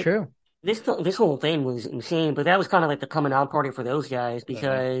 That's true. This whole thing was insane, but that was kind of like the coming out party for those guys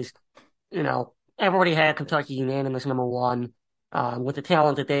because, everybody had Kentucky unanimous number 1 with the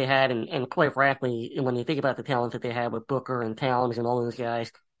talent that they had. And quite frankly, when you think about the talent that they had with Booker and Towns and all those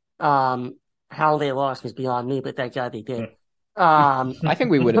guys, how they lost is beyond me, but that guy they did. I think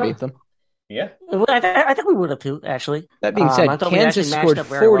we would have beat them. Yeah. I think we would have too, actually. That being said, Kansas scored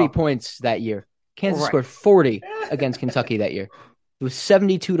 40 points that year. Kansas scored 40 against Kentucky that year. It was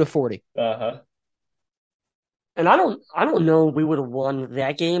 72-40. Uh-huh. And I don't know if we would have won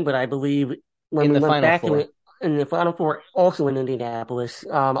that game, but I believe when we went back to it in the Final Four, also in Indianapolis,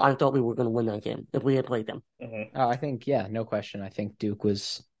 I thought we were going to win that game if we had played them. Mm-hmm. Oh, I think, no question. I think Duke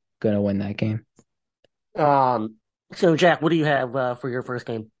was going to win that game. So, Jack, what do you have for your first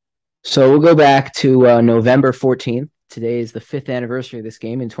game? So we'll go back to November 14th. Today is the 5th anniversary of this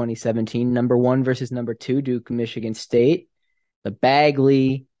game in 2017. Number 1 versus number 2, Duke, Michigan State. The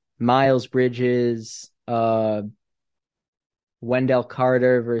Bagley, Miles Bridges, Wendell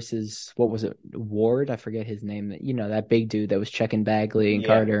Carter versus, what was it, Ward? I forget his name. That big dude that was checking Bagley and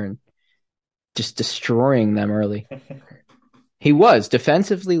Carter and just destroying them early. He was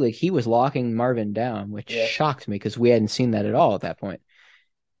defensively, like, he was locking Marvin down, which shocked me because we hadn't seen that at all at that point.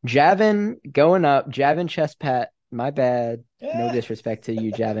 Javin going up, Javin chest pat. My bad. No disrespect to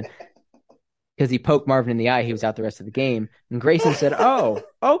you, Javin. Because he poked Marvin in the eye, he was out the rest of the game. And Grayson said, "Oh,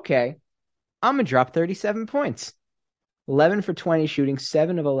 okay." I'm going to drop 37 points. 11 for 20 shooting,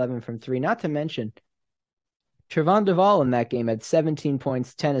 7 of 11 from 3. Not to mention, Trevon Duvall in that game had 17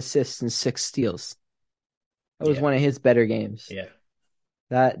 points, 10 assists, and 6 steals. That was one of his better games. Yeah.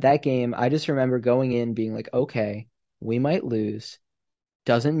 That game, I just remember going in being like, okay, we might lose.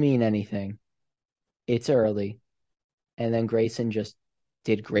 Doesn't mean anything. It's early. And then Grayson just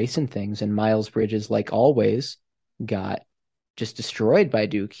did Grayson things, and Miles Bridges, like always, got just destroyed by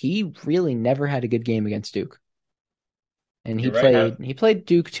Duke. He really never had a good game against Duke. And he played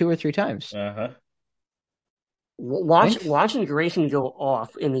Duke 2 or 3 times. Uh-huh. Watching Grayson go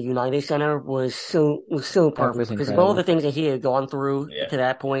off in the United Center was so perfect because of all the things that he had gone through to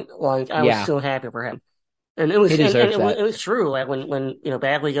that point. Like I was so happy for him, and it was it was true. Like when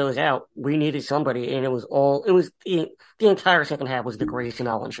Bagley goes out, we needed somebody, and the entire second half was the Grayson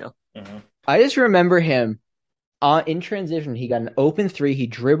Allen show. Mm-hmm. I just remember him in transition. He got an open 3. He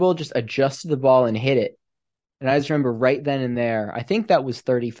dribbled, just adjusted the ball and hit it. And I just remember right then and there, I think that was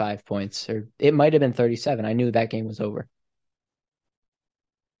 35 points, or it might have been 37. I knew that game was over.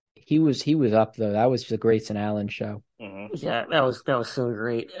 He was up though. That was the Grayson Allen show. Mm-hmm. Yeah, that was so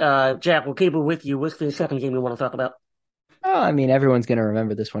great. Jack, we'll keep it with you. What's the second game you want to talk about? Oh, I mean, everyone's going to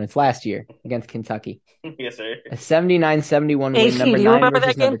remember this one. It's last year against Kentucky. Yes, sir. A 79-71 win, AC, number 9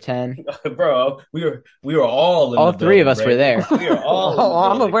 versus number 10. Bro, we were all in all the three building, of us right? were there. We were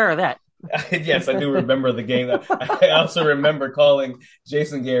all I'm aware of that. Yes, I do remember the game. I also remember calling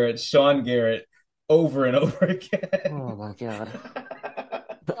Jason Garrett, Sean Garrett over and over again. Oh, my God.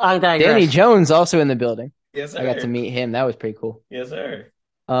 I digress. Danny Jones also in the building. Yes, sir. I got to meet him. That was pretty cool. Yes, sir.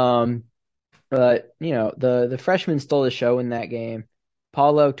 But, the freshmen stole the show in that game.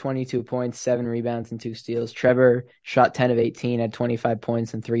 Paulo, 22 points, 7 rebounds, and 2 steals. Trevor shot 10 of 18, had 25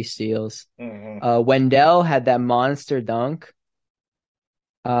 points and 3 steals. Mm-hmm. Wendell had that monster dunk.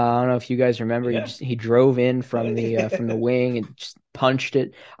 I don't know if you guys remember. Yeah. He drove in from the wing and just punched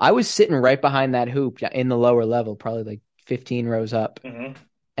it. I was sitting right behind that hoop in the lower level, probably like 15 rows up. Mm-hmm.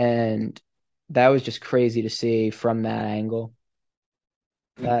 And that was just crazy to see from that angle.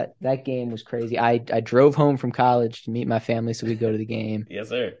 That game was crazy. I drove home from college to meet my family so we go to the game. Yes,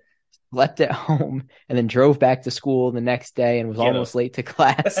 sir. Slept at home and then drove back to school the next day and was almost late to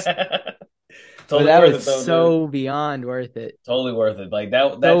class. Totally that worth was it, though, so dude. Beyond worth it. Totally worth it. Like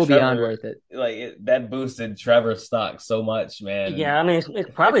that so Trevor, beyond worth it. Like that boosted Trevor's stock so much, man. Yeah, I mean, it's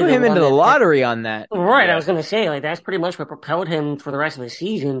probably put him into the lottery on that. Right, yeah. I was going to say, like, that's pretty much what propelled him for the rest of the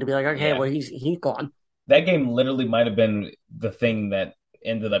season to be like, okay, well, he's gone. That game literally might have been the thing that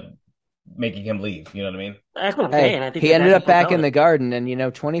ended up making him leave. You know what I mean? That's what I'm saying. I think he ended up back in the Garden,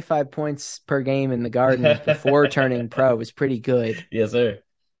 and 25 points per game in the Garden before turning pro was pretty good. Yes, sir.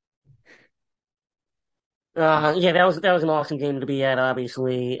 Yeah, that was an awesome game to be at,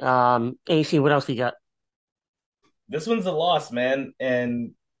 obviously. AC, what else we got? This one's a loss, man,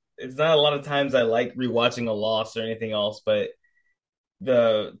 and it's not a lot of times I like rewatching a loss or anything else, but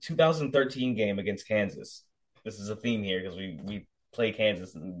the 2013 game against Kansas. This is a theme here because we play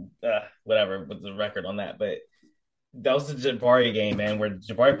Kansas and whatever with the record on that, but that was the Jabari game, man, where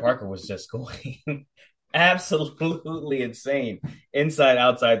Jabari Parker was just going absolutely insane. Inside,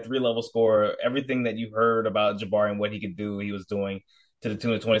 outside, 3-level scorer. Everything that you heard about Jabari and what he could do, he was doing to the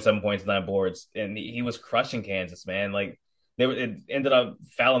tune of 27 points, 9 boards. And he was crushing Kansas, man. Like, it ended up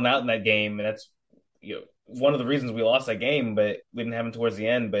fouling out in that game. And that's one of the reasons we lost that game, but we didn't have him towards the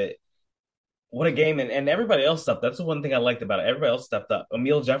end. But what a game. And everybody else stepped up. That's the one thing I liked about it. Everybody else stepped up.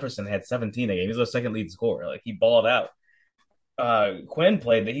 Emil Jefferson had 17 a game. He was our second lead scorer. Like, he balled out. Quinn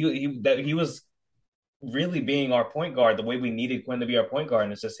played. He was really being our point guard the way we needed Quinn to be our point guard,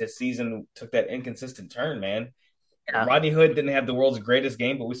 and it's just his season took that inconsistent turn, man. Yeah. Rodney Hood didn't have the world's greatest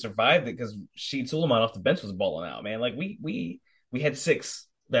game, but we survived it because Sheed Suleiman off the bench was balling out, man. Like we had 6.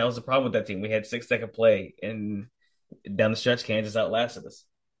 That was the problem with that team. We had 6 that could play, and down the stretch, Kansas outlasted us.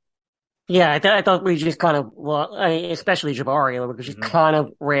 Yeah, I thought we just kind of, especially Jabari, we just kind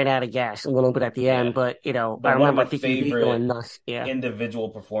of ran out of gas a little bit at the end. But I remember thinking going nuts. Yeah, individual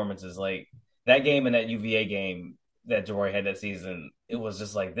performances like that game and that UVA game that Jabari had that season, it was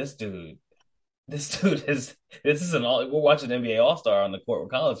just like this dude is we're watching NBA All-Star on the court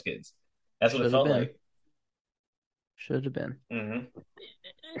with college kids. That's what it felt like. Should have been.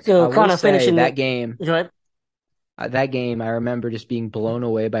 Mm-hmm. So kind of finishing that game. Go ahead. That game, I remember just being blown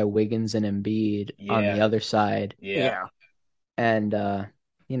away by Wiggins and Embiid on the other side. Yeah. And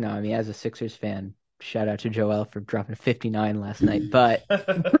as a Sixers fan, shout out to Joel for dropping 59 last night. But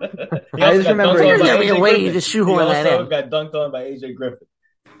I just remember there's never a way to shoehorn that in. Got dunked on by AJ Griffin.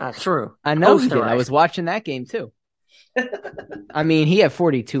 That's true. I know he did. I was watching that game too. I mean, he had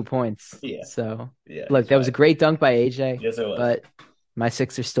 42 points. Yeah. So, Yeah. look, that was a great dunk by AJ. Yes, it was. But my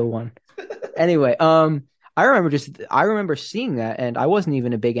Sixers still won. Anyway, I remember seeing that, and I wasn't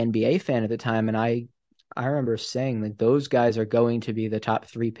even a big NBA fan at the time, and I remember saying that those guys are going to be the top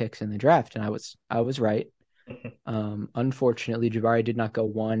 3 picks in the draft, and I was right. Unfortunately, Jabari did not go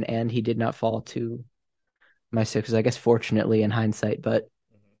 1, and he did not fall to my Sixers. I guess fortunately in hindsight, but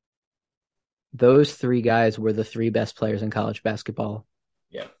those 3 guys were the 3 best players in college basketball.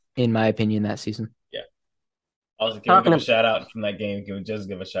 Yeah, in my opinion, that season. Yeah, I was going to give a shout out from that game. Can we just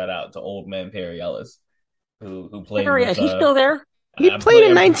give a shout out to old man Perry Ellis, who played? Perry, is he still there? He played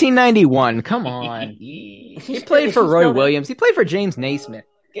in 1991. Come on, he played for Roy Williams. He played for James Naismith.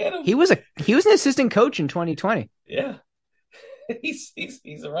 He was an assistant coach in 2020. Yeah, he's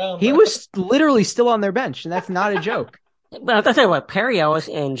around. He was literally still on their bench, and that's not a joke. But I'll tell you what, Perry Ellis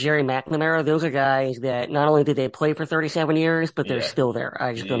and Jerry McNamara, those are guys that not only did they play for 37 years, but they're still there.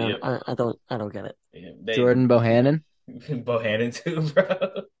 I just don't know. I don't get it. Yeah, Jordan Bohannon. Bohannon too,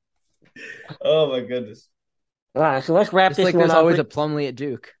 bro. Oh my goodness. All right, so let's wrap this one up. There's always a Plumlee at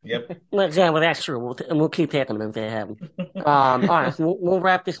Duke. Yep. Well, that's true. We'll keep taking them if they have them. All right, so we'll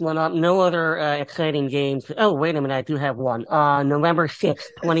wrap this one up. No other exciting games. Oh, wait a minute, I do have one. November 6th,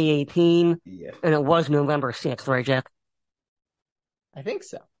 2018. Yeah. And it was November 6th, right, Jeff? I think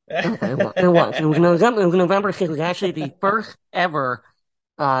so. Okay, well, it was. It was November 6th. It was actually the first ever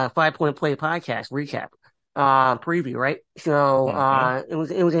 5 Point Play podcast recap preview, right? So it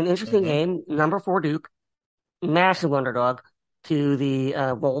was an interesting game. Number 4 Duke, massive underdog to the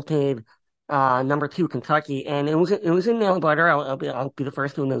vaulted number 2 Kentucky, and it was a nail biter. I'll be the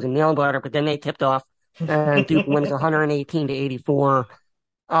first to admit it was a nail biter, but then they tipped off, and Duke wins 118-84.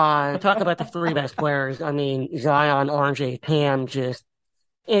 Talk about the 3 best players. I mean, Zion, RJ, Cam, just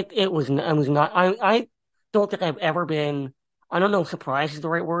it was not. I don't think I've ever been. I don't know if surprised is the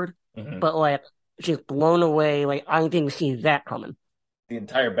right word, but like just blown away. Like I didn't see that coming. The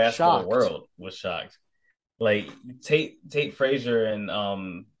entire basketball world was shocked. Like Tate Frazier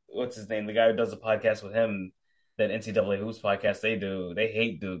and what's his name? The guy who does the podcast with him, that NCAA Hoops podcast they do. They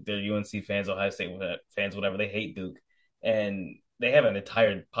hate Duke. They're UNC fans, Ohio State fans, whatever. They hate Duke, and they have an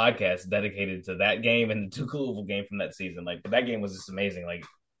entire podcast dedicated to that game and the Duke Louisville game from that season. Like, but that game was just amazing. Like,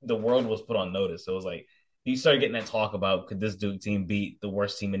 the world was put on notice. So it was like, you started getting that talk about, could this Duke team beat the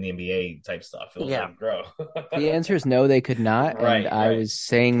worst team in the NBA type stuff? It was like, bro. The answer is no, they could not. Right, and I was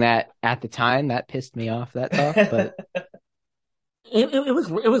saying that at the time. That pissed me off, that talk. But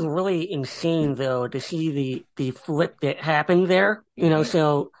it was really insane, though, to see the flip that happened there. You know,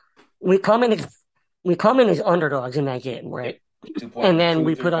 so we come in as underdogs in that game, right? And then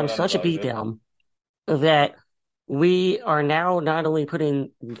we put on such a beatdown that we are now not only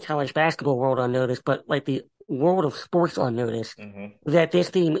putting the college basketball world on notice, but like the world of sports on notice that this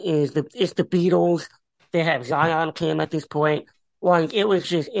team is the Beatles. They have Zion Cam at this point. Like it was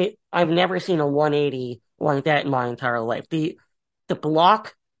just it. I've never seen a 180 like that in my entire life. The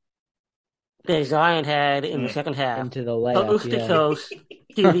block that Zion had in the second half, into the layup, coast to coast,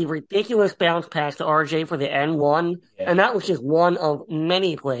 to the ridiculous bounce pass to RJ for the N1. And that was just one of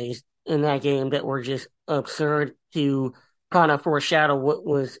many plays in that game that were just absurd to foreshadow what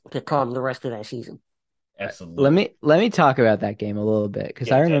was to come the rest of that season. Absolutely. Let me talk about that game a little bit,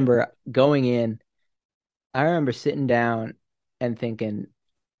 because I remember going in, I remember sitting down and thinking,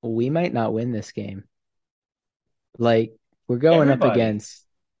 we might not win this game. Like, we're going up against...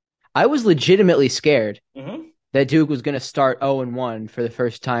 I was legitimately scared that Duke was going to start 0-1 for the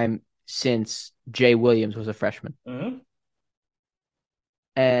first time since Jay Williams was a freshman.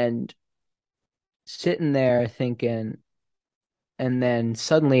 And sitting there thinking, and then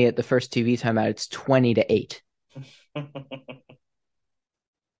suddenly at the first TV timeout, it's 20-8.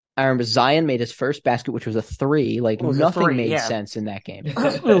 I remember Zion made his first basket, which was a 3. Like, nothing made sense in that game.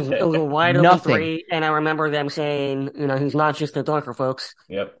 It was a wide open 3, and I remember them saying, he's not just a dunker, folks.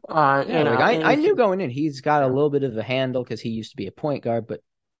 Yep. I knew going in, he's got a little bit of a handle because he used to be a point guard, but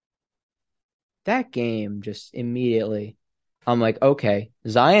that game just immediately, I'm like, okay,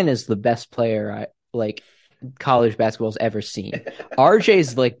 Zion is the best player college basketball's ever seen.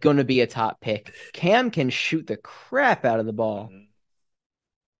 RJ's going to be a top pick. Cam can shoot the crap out of the ball.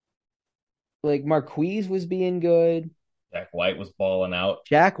 Like, Marquise was being good. Jack White was balling out.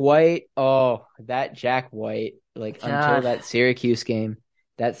 Jack White, until that Syracuse game,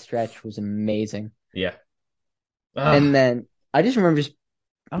 that stretch was amazing. Yeah. And then I just remember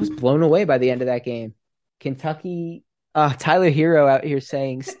I was blown away by the end of that game. Kentucky, Tyler Hero out here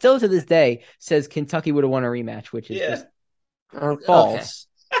saying, still to this day, says Kentucky would have won a rematch, which is just false.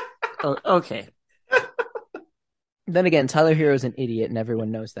 Okay. Then again, Tyler Hero is an idiot, and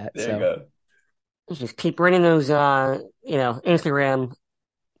everyone knows that. There so you go. Just keep bringing those, Instagram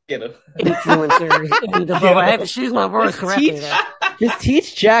Get him. influencers into the I have to choose my words correctly there. Just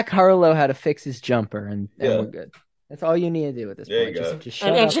teach Jack Harlow how to fix his jumper, and Yeah. we're good. That's all you need to do at this There point. you go. Just shut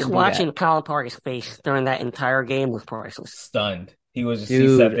And up just do watching that. Colin Parker's face during that entire game was priceless. Stunned. He was just he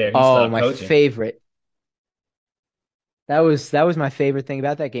Dude, sat there. He oh, stopped my coaching. favorite. That was my favorite thing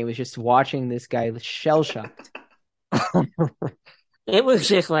about that game was just watching this guy shell shocked. It was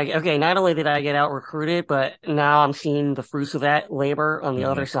just like, okay, not only did I get out recruited, but now I'm seeing the fruits of that labor on the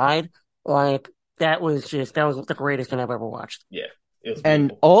other side. Like that was the greatest thing I've ever watched. Yeah. It was And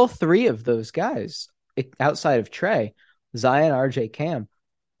beautiful. all three of those guys, outside of Trey, Zion, RJ, Cam,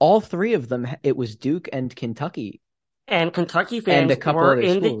 all three of them, it was Duke and Kentucky. And Kentucky fans And a couple were other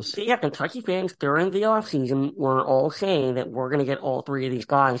in schools. Kentucky fans during the offseason were all saying that we're going to get all three of these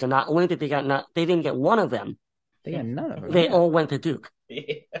guys. And not only did they didn't get one of them, They got none of them. they all went to Duke.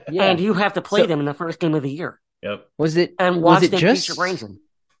 Yeah. And you have to play So- them in the first game of the year. Yep. Was it And watch them just beat your brains in.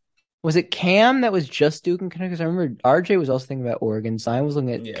 Was it Cam that was just Duke and Kentucky? Because I remember RJ was also thinking about Oregon. Zion was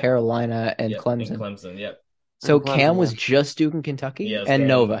looking at Yeah. Carolina and Yep. Clemson. And Clemson. Yep. So And Clemson, Cam was yeah. just Duke and Kentucky Yeah, it was and Cam.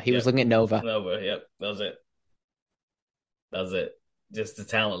 Nova. He Yep. was looking at Nova. Nova. Yep. That was it. That was it. Just the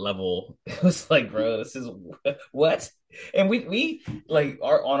talent level. It was like, bro, this is what? And we like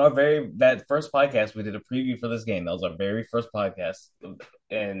on our that first podcast, we did a preview for this game. That was our very first podcast,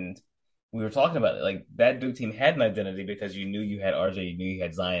 and we were talking about it. Like that Duke team had an identity because you knew you had RJ, you knew you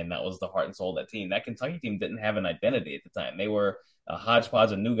had Zion. That was the heart and soul of that team. That Kentucky team didn't have an identity at the time. They were a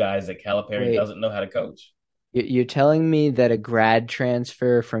hodgepodge of new guys that Calipari Wait. doesn't know how to coach. You're telling me that a grad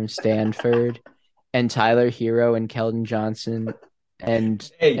transfer from Stanford and Tyler Hero and Keldon Johnson and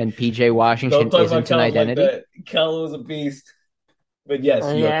Hey, PJ Washington don't talk about isn't an Kellen identity? like that. Kellen was a beast. But yes,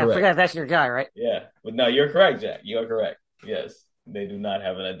 you Yeah, are I correct. forgot that's your guy, right? Yeah, but no, you're correct, Jack. You are correct. Yes, they do not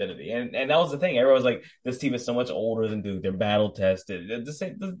have an identity, and that was the thing. Everyone was like, "This team is so much older than Duke. They're battle tested."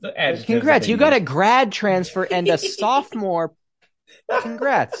 The adjectives Congrats, that you they got a use. grad transfer and a sophomore.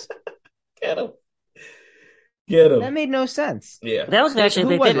 Congrats. Get him. Get him. That made no sense. Yeah. That was actually Who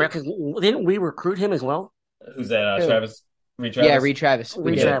they was did, it? right? 'Cause didn't we recruit him as well? Who's that? Who? Travis. Reed Travis. Yeah, Reed Travis.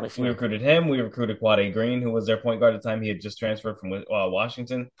 Reed Yeah, Travis, we yeah. recruited him. We recruited Quade Green, who was their point guard at the time. He had just transferred from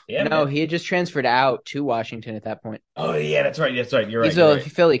Washington. Yeah. No, man. he had just transferred out to Washington at that point. Oh yeah, that's right. That's right. You're right. He's You're a right.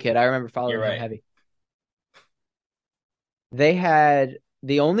 Philly kid. I remember following You're him right. heavy. They had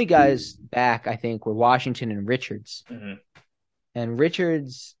the only guys back, I think, were Washington and Richards. Mhm. And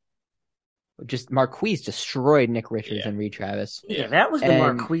Richards Marquise destroyed Nick Richards Yeah. and Reed Travis. Yeah, that was the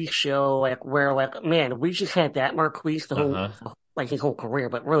And- Marquise show, like where, like, man, we just had that Marquise the whole, like his whole career,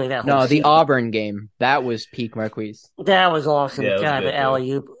 but really that whole No, the season. Auburn game. That was peak Marquise. That was awesome. Yeah, it was God, good, the yeah.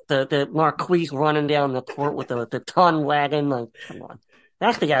 alley-oop, the Marquise running down the court with the ton wagon, like, come on.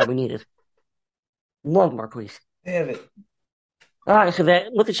 That's the guy we needed. Love Marquise. Damn it. All right, so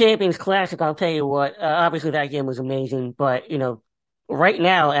that with the Champions Classic, I'll tell you what. Obviously, that game was amazing, but right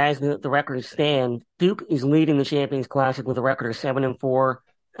now, as the records stand, Duke is leading the Champions Classic with a record of 7-4,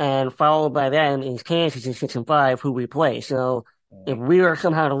 and followed by then is Kansas at 6-5, who we play. So, if we were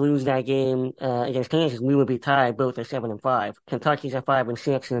somehow to lose that game against Kansas, we would be tied both at 7-5. Kentucky's at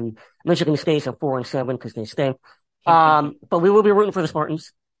 5-6, and Michigan State's at 4-7 because they stink. But we will be rooting for the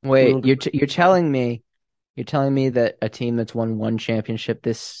Spartans. Wait, you're telling me that a team that's won one championship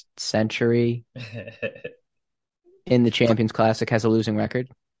this century in the Champions Classic has a losing record?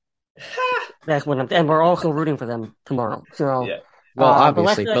 That's what and we're also rooting for them tomorrow. So, Yeah. Well,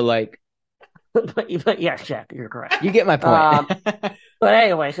 obviously, but but like, but yes, Jack, you're correct. you get my point. But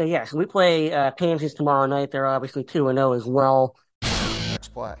anyway, so yes, we play Kansas tomorrow night. They're obviously 2-0 as well. Next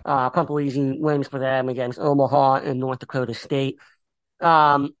play. A couple easy wins for them against Omaha and North Dakota State.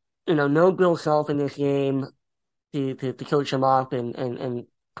 No Bill Self in this game to coach him up and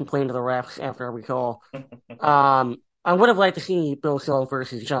complain to the refs after every call. I would have liked to see Bill Self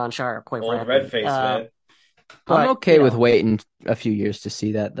versus John Shire, quite Old frankly. red face, man. But, I'm okay with waiting a few years to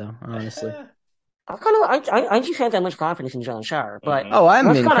see that, though. Honestly. I just had that much confidence in John Shire, but Oh, I'm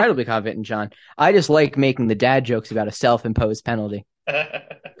That's kinda- incredibly confident in John. I just like making the dad jokes about a self-imposed penalty.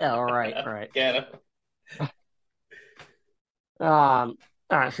 all right. Get him. All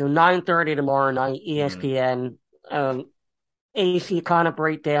right, so 9:30 tomorrow night, ESPN. AC kind of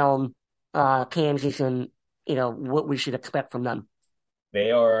break down Kansas and what we should expect from them.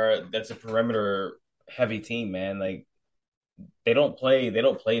 That's a perimeter heavy team, man. Like they don't play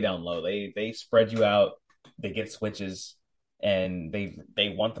down low. They spread you out, they get switches, and they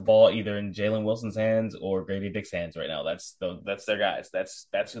want the ball either in Jalen Wilson's hands or Grady Dick's hands right now. That's their guys.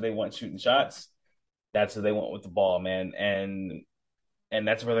 That's who they want shooting shots. That's who they want with the ball, man, and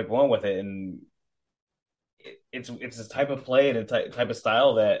that's where they're going with it. And it's a type of play and a type of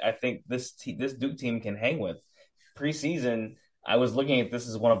style that I think this Duke team can hang with. Preseason, I was looking at this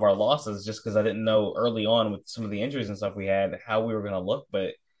as one of our losses just because I didn't know early on with some of the injuries and stuff we had how we were going to look.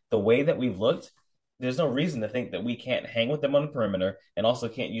 But the way that we've looked, there's no reason to think that we can't hang with them on the perimeter and also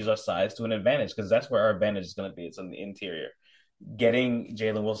can't use our size to an advantage, because that's where our advantage is going to be. It's on the interior. Getting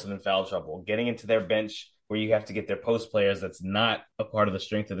Jalen Wilson in foul trouble, getting into their bench where you have to get their post players that's not a part of the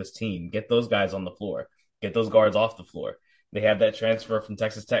strength of this team. Get those guys on the floor. Get those guards off the floor. They have that transfer from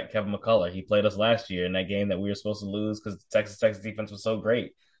Texas Tech, Kevin McCullough. He played us last year in that game that we were supposed to lose because Texas Tech's defense was so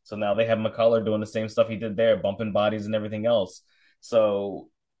great. So now they have McCullough doing the same stuff he did there, bumping bodies and everything else. So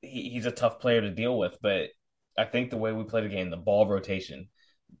he's a tough player to deal with. But I think the way we play the game, the ball rotation,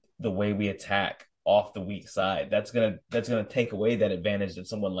 the way we attack off the weak side, that's gonna take away that advantage that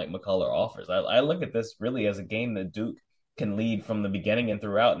someone like McCullough offers. I look at this really as a game that Duke can lead from the beginning and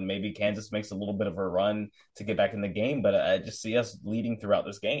throughout, and maybe Kansas makes a little bit of a run to get back in the game, but I just see us leading throughout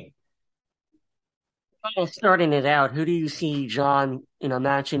this game. Starting it out, who do you see John,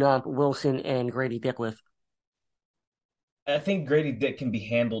 matching up Wilson and Grady Dick with? I think Grady Dick can be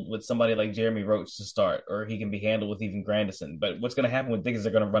handled with somebody like Jeremy Roach to start, or he can be handled with even Grandison. But what's going to happen with Dick is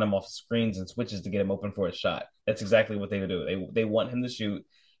they're going to run him off screens and switches to get him open for a shot. That's exactly what they do. They want him to shoot,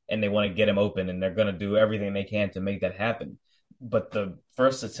 and they want to get him open, and they're going to do everything they can to make that happen. But the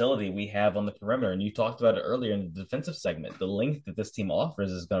versatility we have on the perimeter, and you talked about it earlier in the defensive segment, the length that this team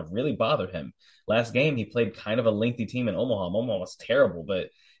offers is going to really bother him. Last game, he played kind of a lengthy team in Omaha. Omaha was terrible, but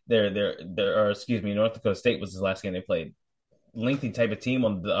North Dakota State was his last game they played. Lengthy type of team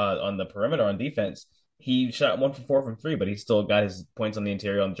on the perimeter on defense. He shot 1 for 4 from 3, but he still got his points on the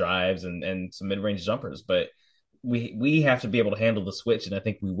interior on drives and some mid-range jumpers. But we have to be able to handle the switch, and I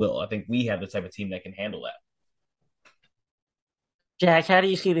think we will. I think we have the type of team that can handle that. Jack, how do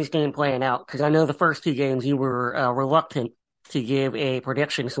you see this game playing out? Because I know the first two games you were reluctant to give a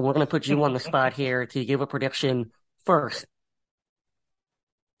prediction, so we're going to put you on the spot here to give a prediction first.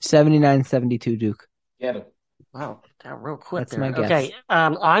 79-72 Duke. Yeah. Wow, that real quick. That's my guess. Okay,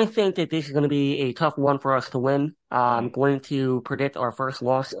 I think that this is going to be a tough one for us to win. I'm going to predict our first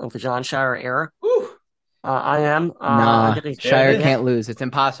loss of the Jon Scheyer era. I am. Scheyer can't lose. It's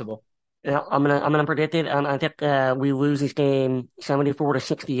impossible. Yeah, I'm gonna predict it. I think we lose this game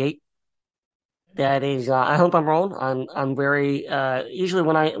 74-68. That is. I hope I'm wrong. I'm very. Usually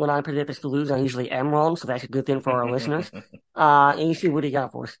when I predict us to lose, I usually am wrong. So that's a good thing for our listeners. AC, what do you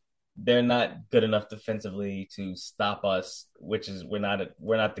got for us? They're not good enough defensively to stop us, which is we're not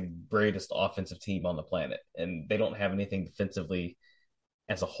the greatest offensive team on the planet, and they don't have anything defensively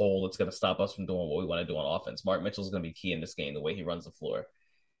as a whole that's going to stop us from doing what we want to do on offense. Mark Mitchell is going to be key in this game, the way he runs the floor.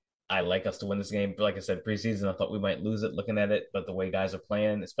 I like us to win this game. But like I said, preseason, I thought we might lose it looking at it, but the way guys are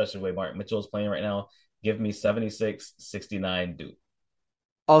playing, especially the way Mark Mitchell is playing right now, give me 76-69 Duke.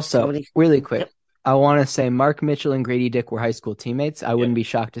 Also, really quick, I want to say Mark Mitchell and Grady Dick were high school teammates. I wouldn't be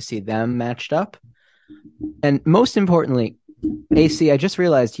shocked to see them matched up. And most importantly, AC, I just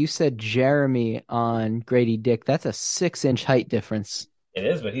realized you said Jeremy on Grady Dick. That's a 6-inch height difference. It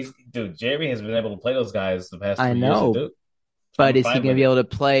is, but Jeremy has been able to play those guys the past 2 years. I know. But is he going to be able to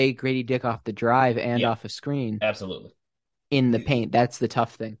play Grady Dick off the drive and off a screen? Absolutely. In the paint. That's the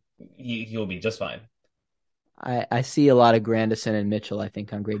tough thing. He'll be just fine. I see a lot of Grandison and Mitchell, I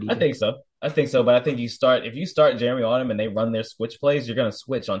think, on Grady Dick. I think so, but I think if you start Jeremy on him and they run their switch plays, you're going to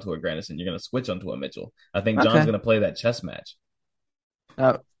switch onto a Grandison. You're going to switch onto a Mitchell. I think John's going to play that chess match.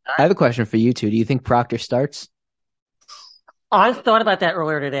 I have a question for you two. Do you think Proctor starts? I thought about that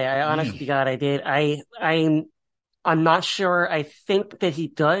earlier today. I honestly to God, I did. I'm not sure. I think that he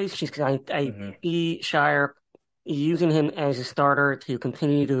does, just because I see Scheyer using him as a starter to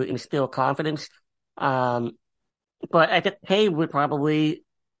continue to instill confidence. But I think Hay would probably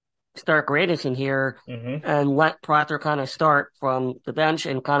start Grandison here and let Proctor kind of start from the bench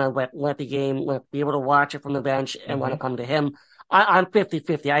and kind of let the game, be able to watch it from the bench and let it come to him. I'm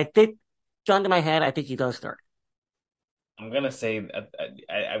 50-50. I think, gun to my head, I think he does start. I'm gonna say,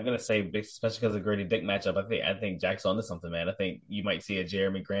 especially because of the Grady Dick matchup, I think Jack's onto something, man. I think you might see a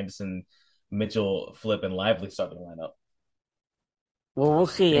Jeremy Grandison, Mitchell, Flip, and Lively start the lineup. Well, we'll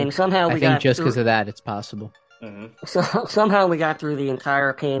see. And somehow I think just because of that, it's possible. So somehow we got through the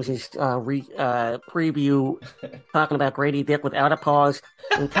entire Kansas preview, talking about Grady Dick without a pause.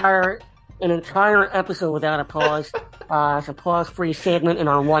 An entire episode without a pause. It's a pause-free segment in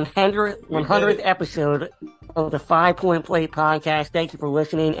our 100th episode of the 5 Point Play podcast. Thank you for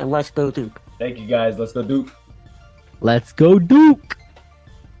listening, and let's go Duke. Thank you, guys. Let's go Duke. Let's go Duke.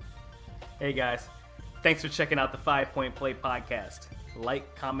 Hey, guys. Thanks for checking out the 5 Point Play podcast.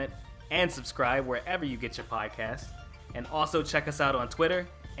 Like, comment, and subscribe wherever you get your podcasts. And also check us out on Twitter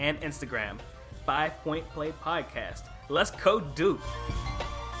and Instagram. 5 Point Play Podcast. Let's go Duke!